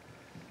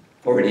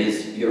 for it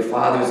is your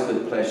Father's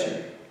good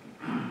pleasure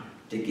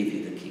to give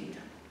you the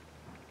kingdom.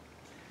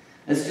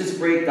 Let's just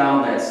break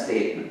down that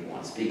statement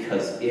once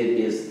because it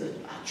is a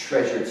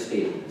treasured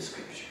statement of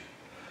Scripture.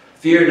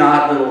 Fear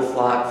not, little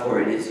flock,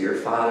 for it is your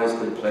Father's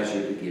good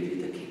pleasure to give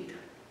you the kingdom.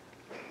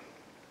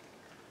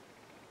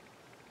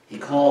 He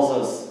calls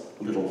us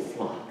little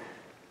flock.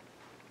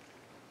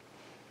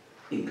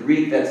 In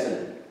Greek, that's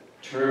a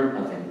term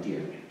of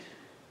endearment.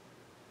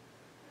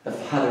 The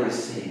Father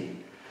is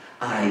saying,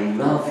 I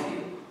love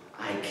you,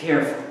 I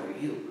care for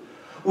you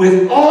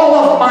with all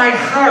of my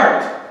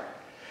heart,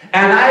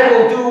 and I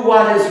will do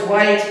what is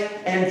right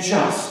and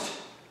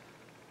just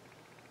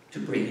to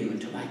bring you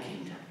into my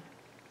kingdom.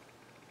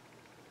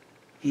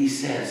 He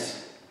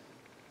says,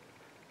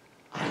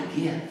 I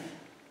give.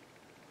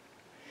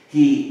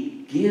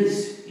 He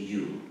gives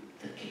you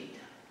the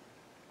kingdom.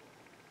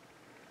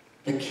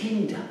 The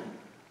kingdom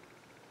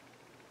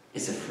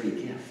is a free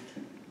gift.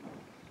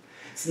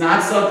 It's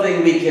not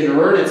something we can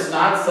earn. It's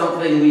not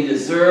something we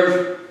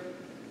deserve.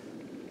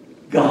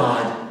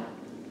 God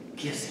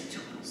gives it to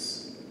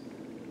us.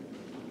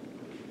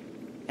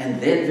 And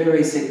then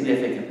very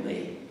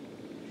significantly,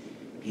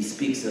 he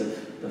speaks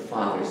of the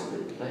Father's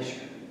good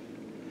pleasure.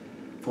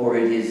 For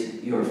it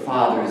is your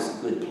Father's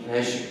good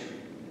pleasure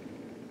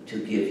to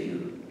give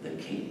you the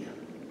kingdom.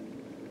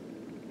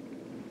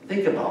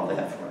 Think about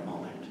that for a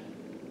moment.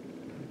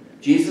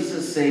 Jesus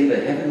is saying the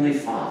Heavenly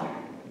Father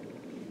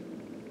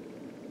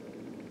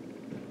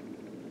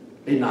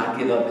did not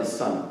give up his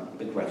Son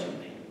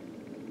begrudgingly.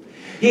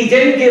 He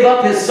didn't give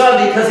up his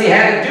Son because he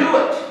had to do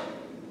it.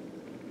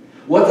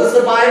 What does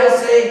the Bible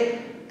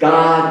say?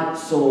 God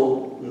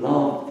so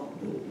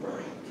loved the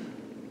world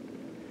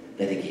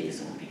that he gave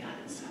his only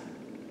begotten Son.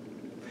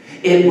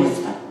 It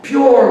was the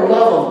pure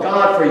love of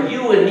God for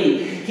you and me.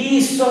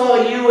 He saw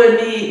you and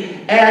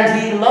me, and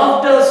he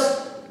loved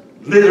us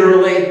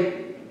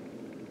literally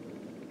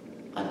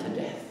unto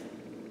death.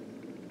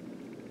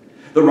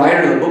 The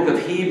writer of the book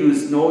of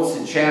Hebrews notes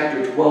in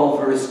chapter 12,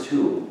 verse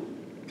 2,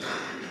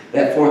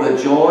 that for the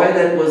joy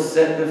that was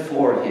set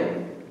before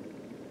him,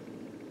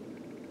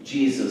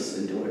 Jesus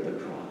endured the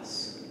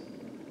cross.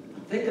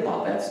 Now think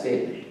about that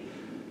statement.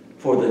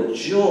 For the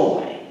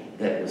joy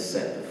that was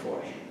set before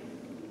him.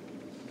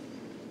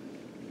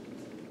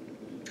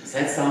 Does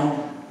that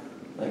sound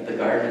like the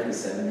Garden of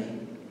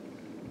Gethsemane?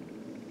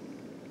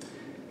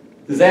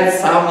 Does that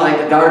sound like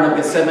the Garden of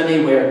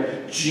Gethsemane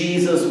where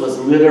Jesus was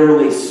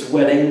literally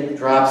sweating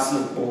drops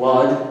of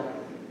blood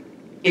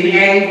in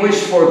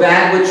anguish for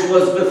that which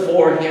was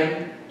before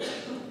him?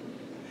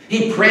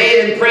 He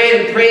prayed and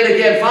prayed and prayed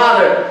again,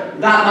 Father,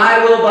 not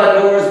my will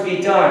but yours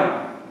be done.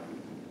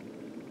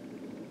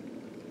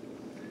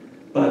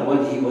 But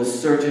when he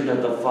was certain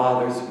of the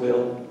Father's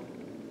will,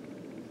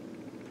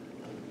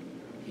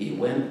 he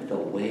went the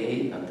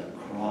way of the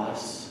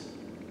cross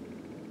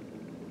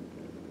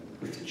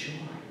with joy.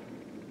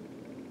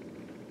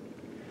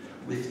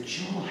 With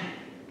joy.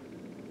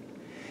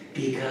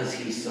 Because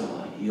he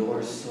saw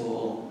your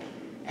soul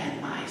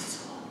and my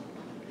soul.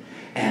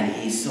 And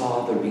he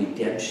saw the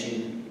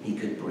redemption he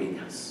could bring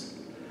us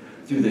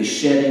through the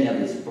shedding of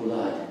his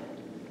blood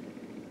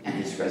and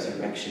his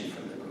resurrection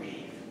from the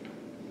grave.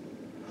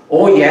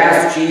 Oh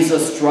yes,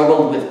 Jesus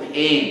struggled with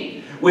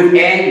pain, with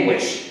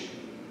anguish.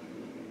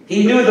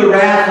 He knew the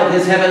wrath of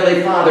his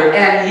heavenly Father,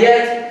 and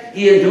yet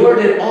he endured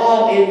it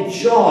all in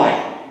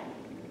joy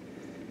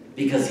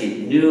because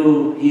he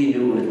knew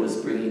it was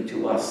bringing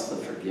to us the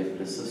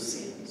forgiveness of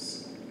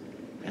sins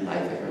and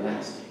life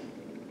everlasting.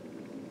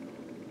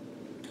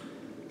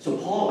 So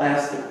Paul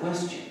asked the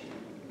question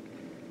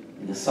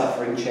in the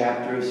suffering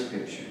chapter of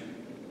Scripture.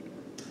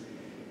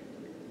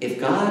 If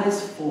God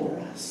is for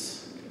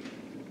us,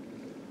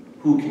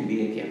 who can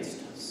be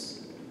against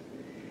us?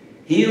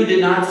 He who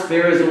did not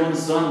spare his own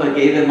Son, but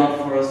gave him up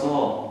for us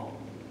all,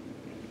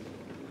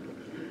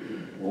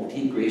 won't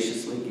he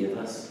graciously give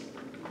us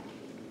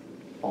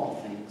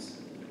all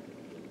things?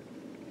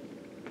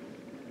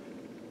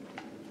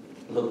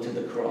 Look to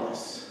the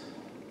cross,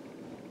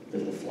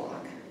 little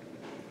flock.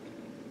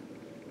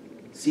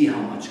 See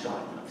how much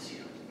God loves you.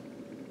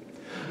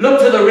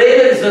 Look to the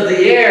ravens of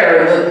the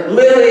air, the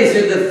lilies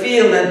in the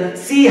field, and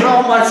see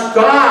how much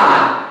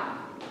God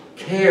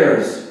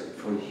cares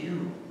for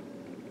you.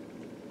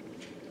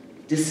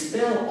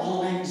 Dispel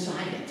all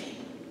anxiety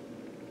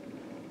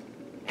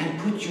and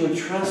put your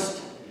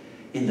trust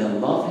in the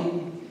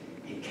loving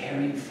and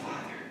caring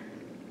Father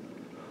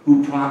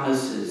who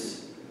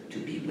promises to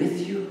be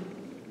with you,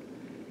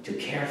 to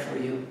care for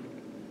you,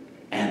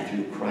 and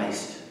through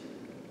Christ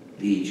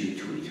lead you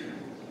to eternal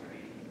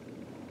glory.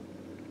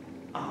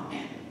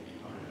 Amen.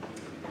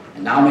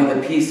 And now may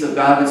the peace of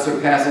God that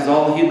surpasses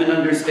all human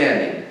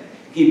understanding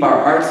keep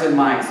our hearts and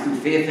minds through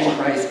faith in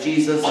Christ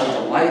Jesus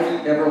unto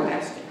life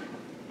everlasting.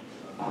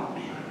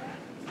 Amen.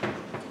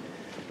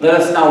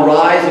 Let us now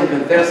rise and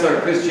confess our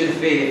Christian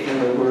faith in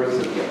the words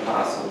of the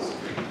Apostles'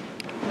 Creed.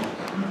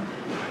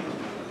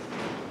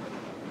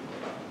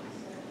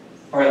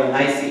 Or the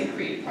Nicene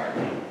Creed,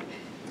 pardon.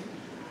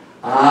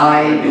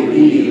 I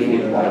believe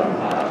in one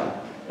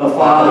God, the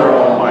Father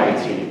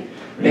Almighty,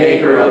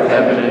 maker of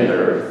heaven and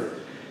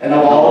earth, and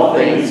of all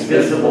things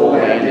visible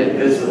and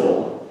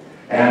invisible,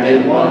 and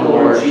in one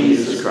Lord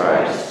Jesus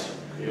Christ,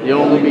 the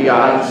only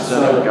begotten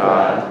Son of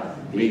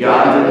God,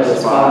 begotten of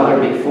his Father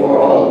before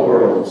all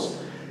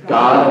worlds,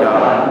 God of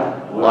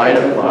God, light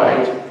of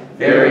light,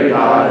 very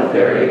God of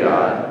very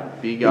God,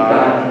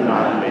 begotten,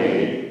 not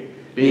made,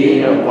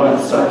 being of one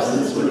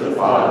substance with the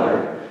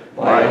Father,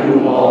 by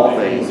whom all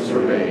things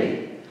were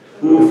made,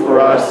 who for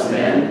us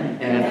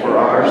men and for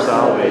our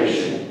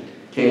salvation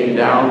came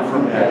down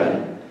from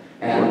heaven,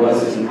 and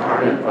was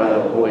incarnate by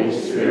the Holy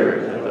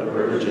Spirit of the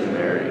Virgin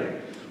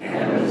Mary,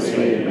 and was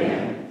made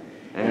man,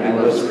 and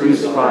was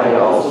crucified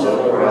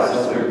also for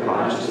us under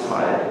Pontius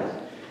Pilate.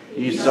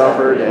 He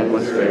suffered and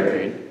was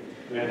buried,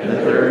 and the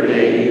third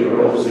day he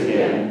rose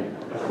again,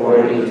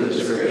 according to the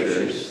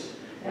Scriptures,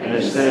 and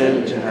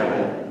ascended to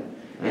heaven,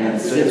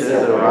 and sits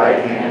at the right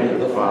hand of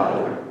the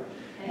Father.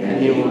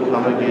 And he will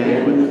come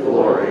again with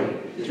glory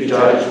to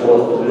judge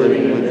both the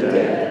living and the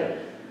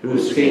dead,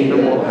 whose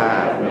kingdom will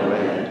have no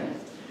end.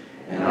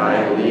 And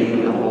I believe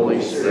in the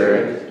Holy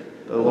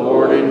Spirit, the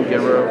Lord and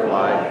giver of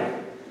life,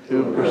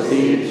 who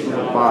proceeds from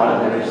the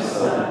Father and his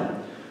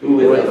Son, who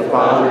with the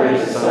Father and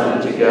his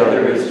Son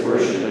together is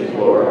worshipped and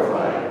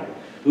glorified,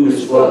 who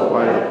spoke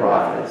by the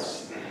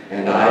prophets.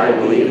 And I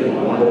believe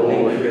in one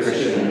holy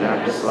Christian and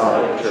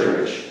apostolic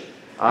church.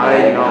 I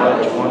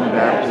acknowledge one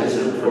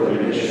baptism for the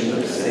remission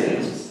of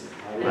sins.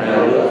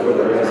 I look for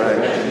the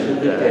resurrection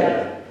of the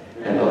dead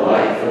and the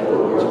life of the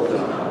world to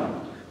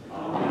come.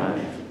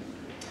 Amen.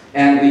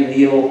 And we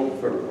kneel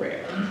for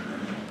prayer.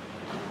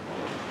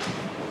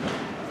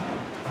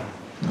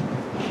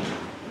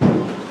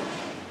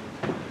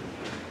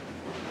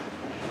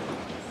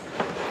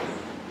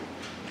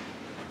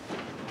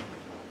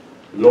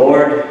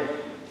 Lord,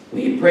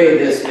 we pray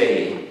this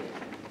day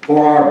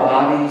for our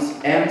bodies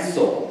and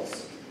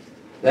souls,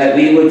 that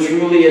we would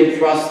truly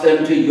entrust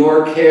them to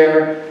your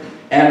care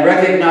and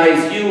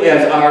recognize you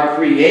as our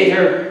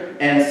Creator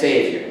and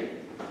Savior,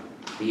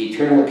 the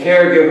eternal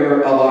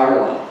caregiver of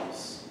our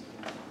lives.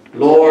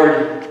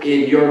 Lord,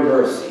 in your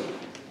mercy,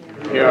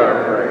 hear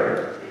our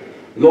prayer.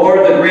 Lord,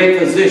 the great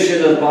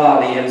physician of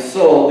body and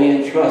soul, we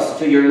entrust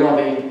to your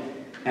loving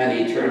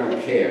and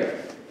eternal care.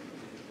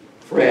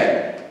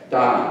 Fred,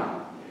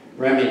 Don,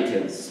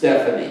 Remington,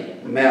 Stephanie,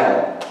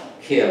 Mel,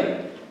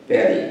 Kim,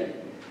 Betty,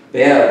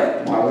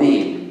 Bev,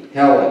 Marlene,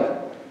 Helen,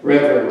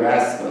 Reverend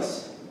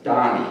Rasmus,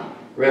 Donnie,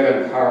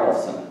 Reverend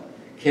Carlson,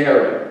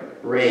 Karen,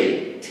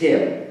 Ray,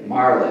 Tim,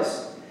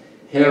 Marlis,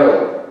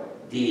 Harold,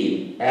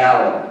 Dean,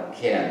 Alan,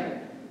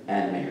 Ken,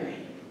 and Mary.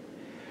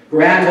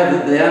 Grant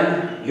unto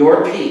them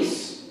your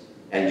peace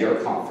and your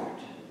comfort.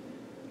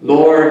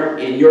 Lord,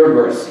 in your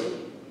mercy,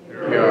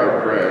 hear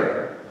our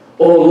prayer.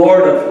 O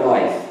Lord of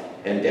life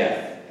and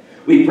death,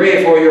 we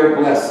pray for your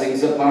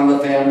blessings upon the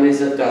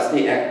families of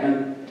Dusty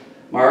Ekman,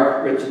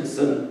 Mark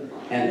Richardson,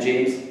 and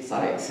James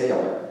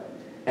Saylor,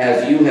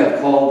 as you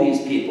have called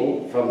these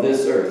people from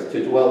this earth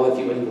to dwell with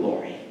you in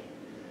glory.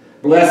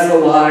 Bless the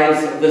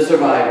lives of the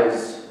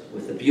survivors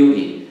with the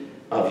beauty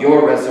of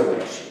your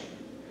resurrection.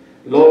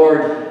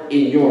 Lord,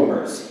 in your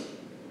mercy,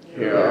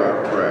 hear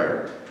our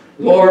prayer.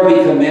 Lord, we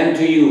commend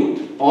to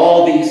you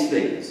all these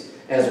things,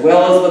 as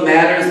well as the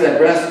matters that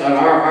rest on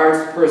our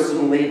hearts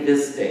personally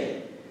this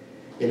day.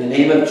 In the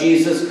name of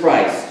Jesus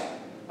Christ,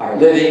 our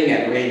living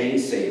and reigning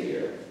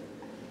Savior.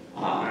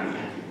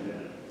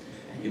 Amen.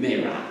 And you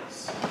may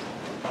rise.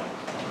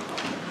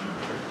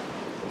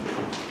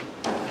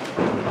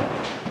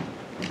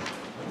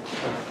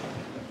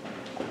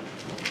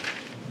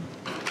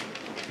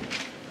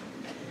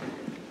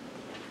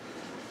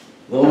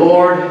 The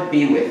Lord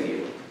be with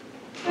you.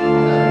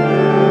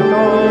 And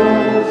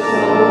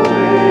also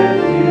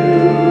with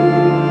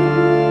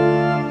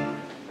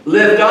you.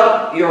 Lift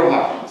up your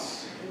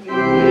hearts. We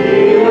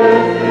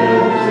lift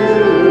them to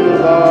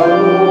the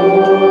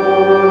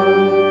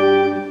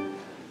Lord.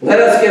 Let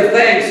us give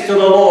thanks to the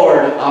Lord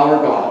our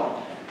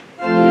God.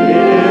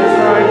 It is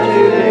right to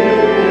give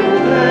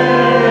him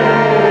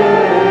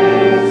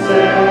thanks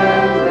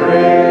and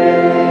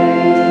praise.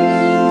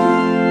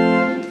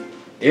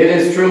 It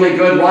is truly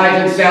good, right,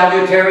 and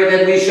salutary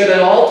that we should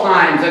at all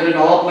times and in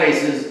all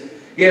places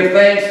give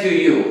thanks to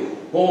you,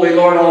 Holy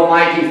Lord,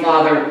 Almighty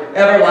Father,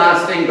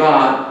 everlasting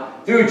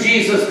God, through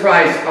Jesus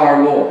Christ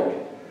our Lord,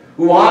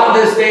 who on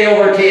this day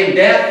overcame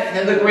death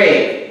and the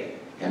grave,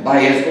 and by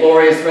his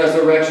glorious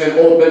resurrection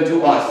opened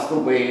to us the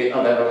way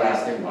of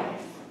everlasting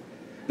life.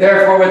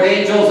 Therefore, with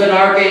angels and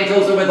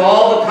archangels and with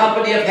all the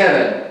company of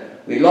heaven,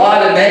 we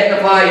laud and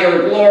magnify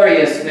your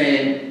glorious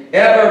name,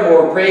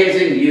 evermore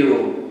praising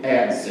you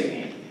and singing.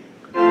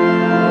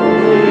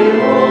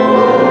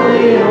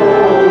 Holy, holy,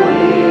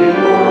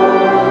 holy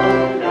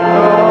Lord,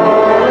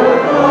 God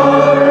of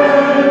power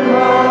and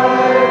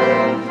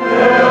might,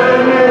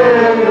 heaven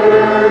and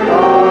earth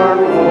are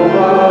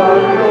full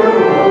of your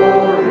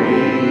glory.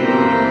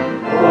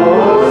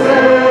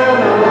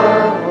 Hosanna,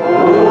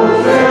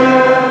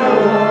 Hosanna,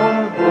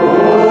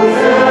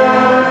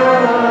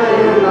 Hosanna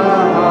in the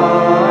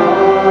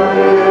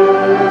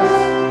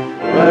highest.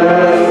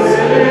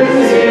 Blessed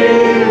is he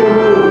who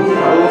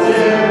comes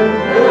in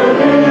the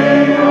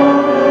name of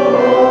the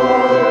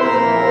Lord.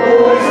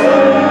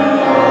 Hosanna in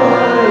the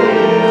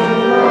highest.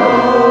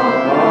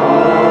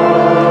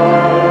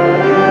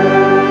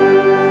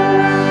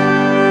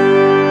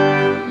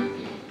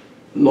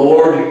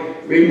 Lord,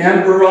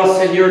 remember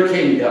us in your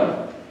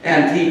kingdom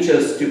and teach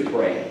us to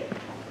pray.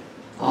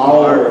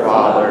 Our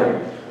Father,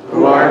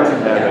 who art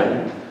in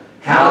heaven,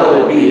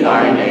 hallowed be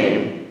thy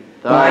name.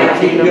 Thy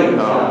kingdom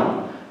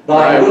come,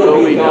 thy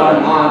will be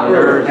done on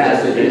earth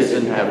as it is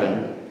in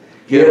heaven.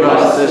 Give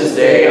us this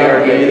day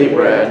our daily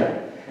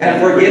bread,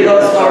 and forgive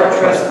us our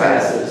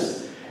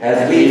trespasses,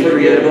 as we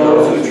forgive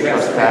those who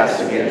trespass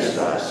against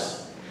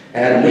us.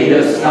 And lead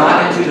us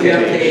not into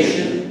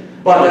temptation,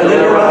 but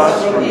deliver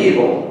us from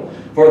evil.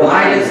 For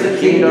thine is the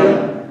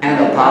kingdom,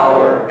 and the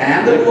power,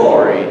 and the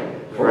glory,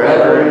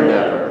 forever and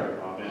ever.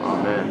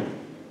 Amen.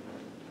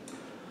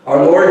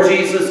 Our Lord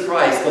Jesus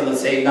Christ, on the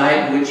same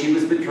night in which he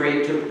was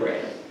betrayed, took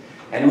bread.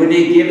 And when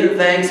he had given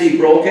thanks, he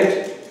broke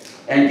it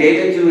and gave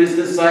it to his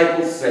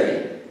disciples,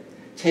 saying,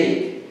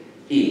 Take,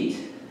 eat.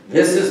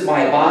 This is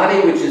my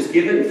body, which is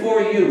given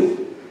for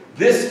you.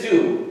 This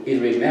do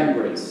in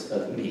remembrance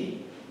of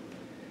me.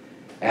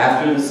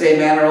 After the same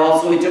manner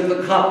also he took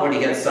the cup when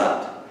he had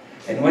supped.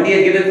 And when he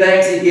had given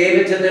thanks, he gave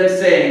it to them,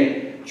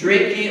 saying,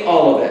 Drink ye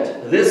all of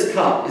it. This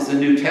cup is the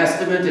New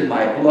Testament in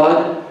my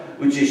blood,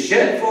 which is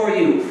shed for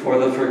you for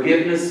the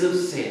forgiveness of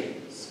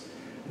sins.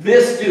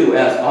 This do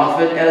as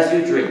often as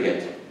you drink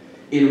it,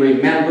 in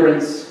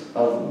remembrance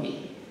of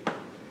me.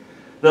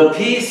 The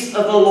peace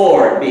of the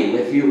Lord be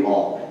with you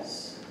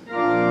always.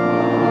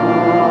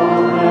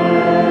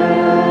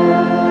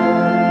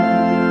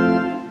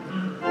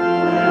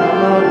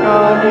 Lamb of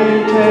God,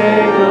 you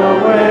take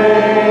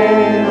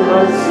away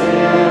the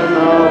sin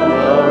of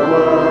the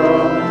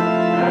world.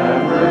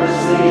 Have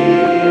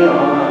mercy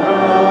on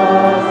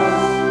us.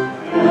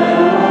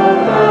 Lamb of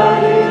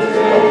God, you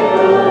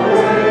take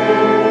away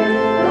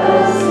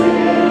the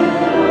sin of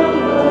the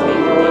world.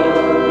 Take your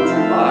oil,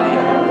 true body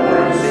of our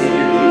Lord and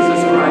Savior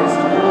Jesus Christ,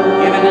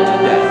 given unto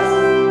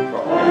death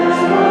for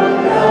all.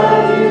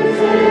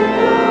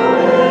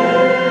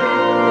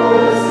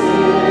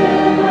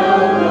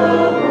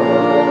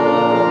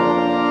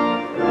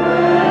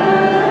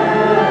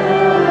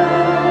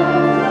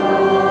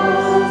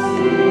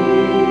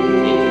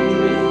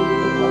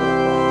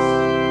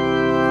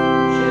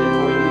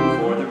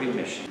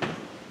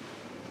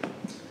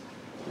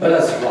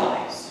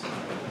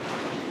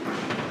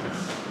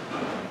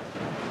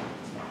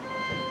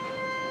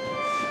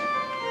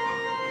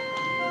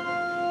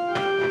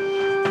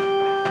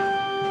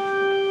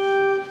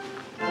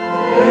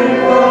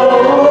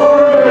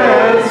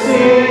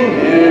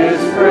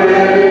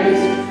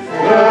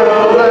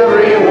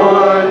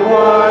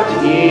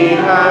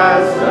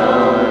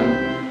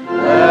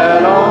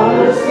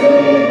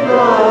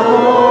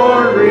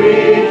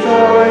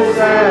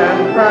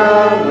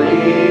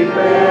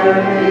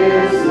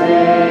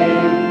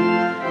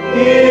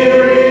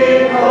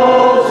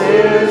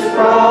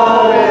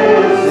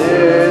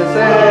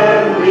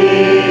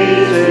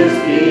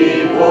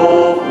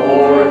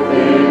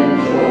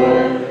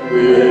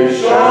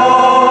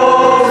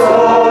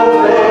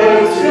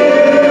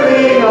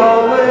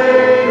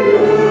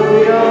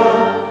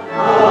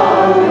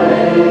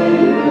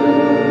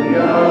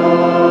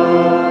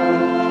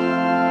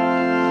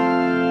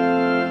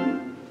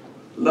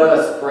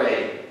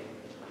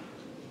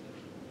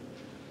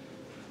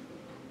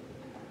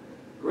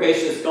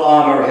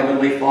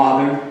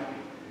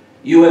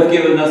 you have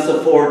given us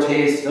a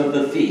foretaste of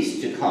the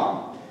feast to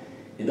come,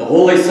 in the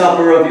holy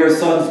supper of your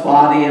Son's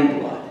body and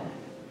blood.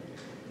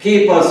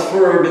 Keep us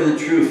firm in the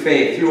true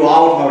faith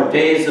throughout our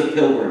days of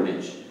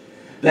pilgrimage,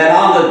 that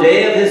on the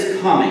day of his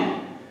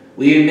coming,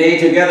 we may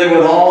together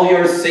with all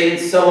your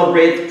saints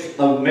celebrate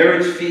the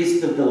marriage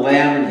feast of the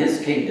Lamb in his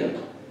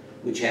kingdom,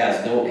 which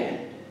has no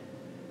end.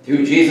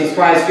 Through Jesus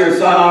Christ, your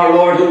Son, our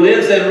Lord, who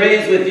lives and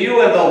reigns with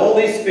you and the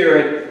Holy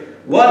Spirit,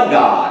 one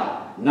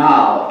God,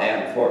 now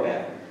and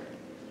forever.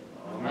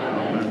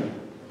 Amen.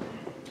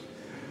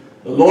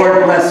 The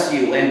Lord bless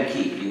you and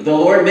keep you. The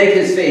Lord make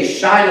his face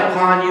shine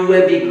upon you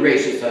and be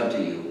gracious unto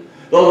you.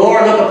 The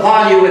Lord look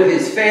upon you with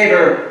his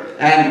favor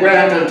and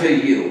grant unto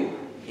you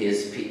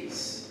his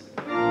peace.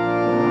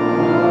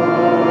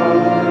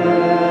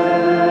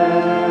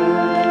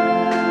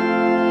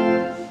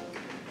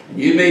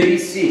 You may be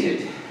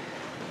seated.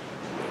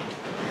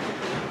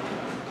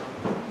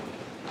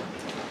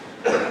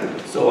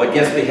 So I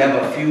guess we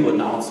have a few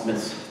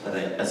announcements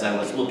as I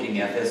was looking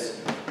at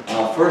this.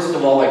 First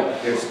of all,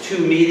 there's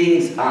 2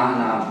 meetings on,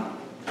 I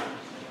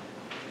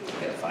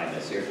gotta find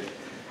this here.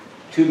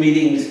 2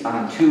 meetings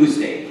on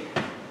Tuesday.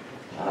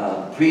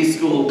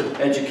 Preschool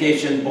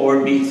Education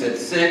Board meets at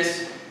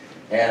 6,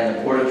 and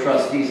the Board of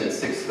Trustees at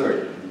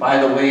 6:30. By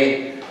the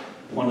way,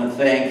 I want to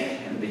thank,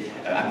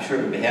 I'm sure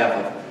on behalf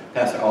of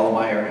Pastor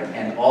Allemeyer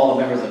and all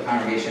the members of the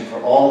congregation,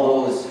 for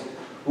all those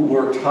who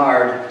worked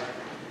hard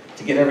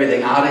to get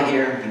everything out of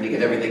here and to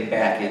get everything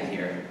back in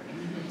here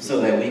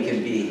so that we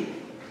can be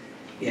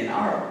in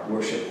our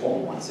worship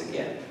home once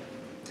again.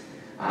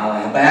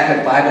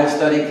 Habakkuk Bible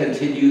study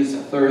continues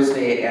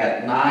Thursday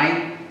at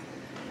 9.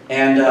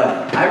 And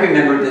I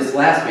remembered this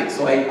last week,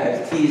 so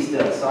I teased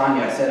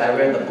Sonia. I said I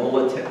read the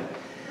bulletin.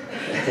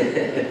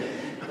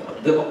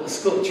 The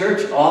school,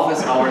 church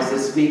office hours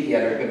this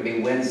weekend are going to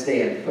be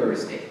Wednesday and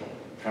Thursday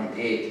from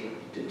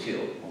 8 to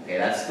 2. Okay,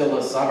 that's still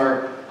the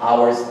summer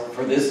hours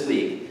for this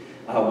week.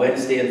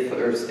 Wednesday and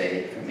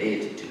Thursday from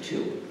 8 to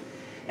 2.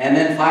 And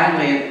then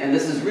finally, and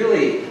this is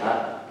really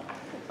a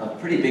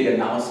pretty big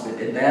announcement,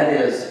 and that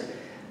is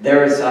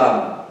there's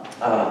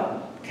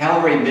a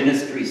Calvary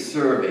Ministry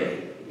survey.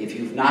 If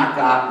you've not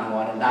gotten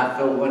one and not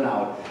filled one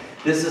out,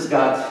 this has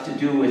got to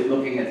do with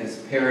looking at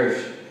this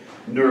parish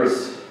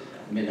nurse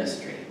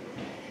ministry.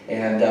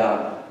 And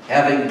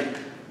having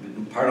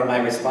part of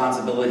my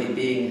responsibility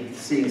being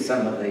seeing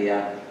some of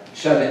the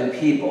shut-in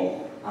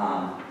people,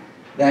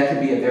 that can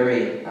be a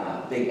very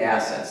big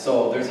asset.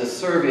 So there's a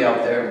survey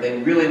out there. They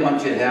really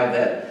want you to have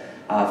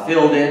that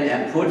filled in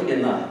and put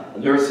in the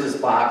nurse's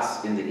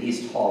box in the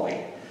East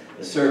Hallway.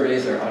 The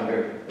surveys are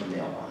under the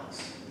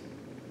mailbox.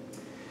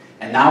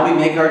 And now we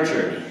make our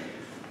journey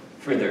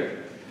further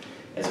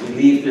as we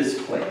leave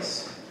this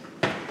place.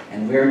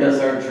 And where does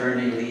our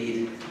journey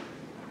lead?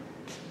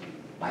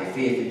 By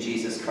faith in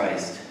Jesus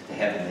Christ to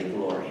heavenly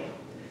glory.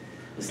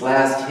 This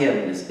last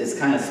hymn is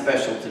kind of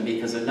special to me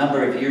because a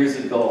number of years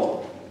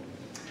ago,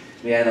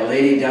 we had a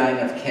lady dying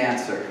of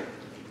cancer.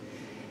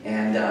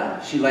 And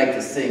she liked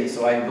to sing,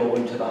 so I'd go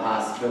into the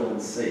hospital and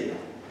sing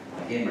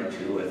a hymn or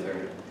two with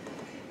her.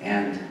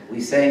 And we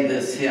sang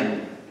this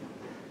hymn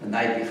the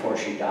night before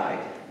she died.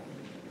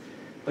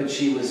 But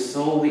she was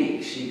so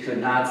weak, she could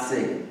not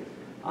sing,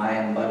 "I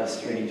am but a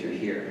stranger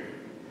here."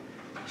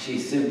 She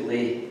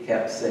simply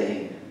kept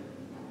saying,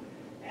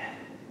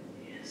 "Heaven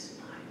is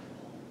my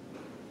home."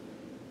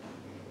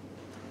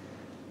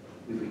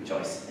 We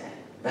rejoice in that.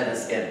 Let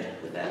us end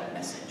with that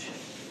message.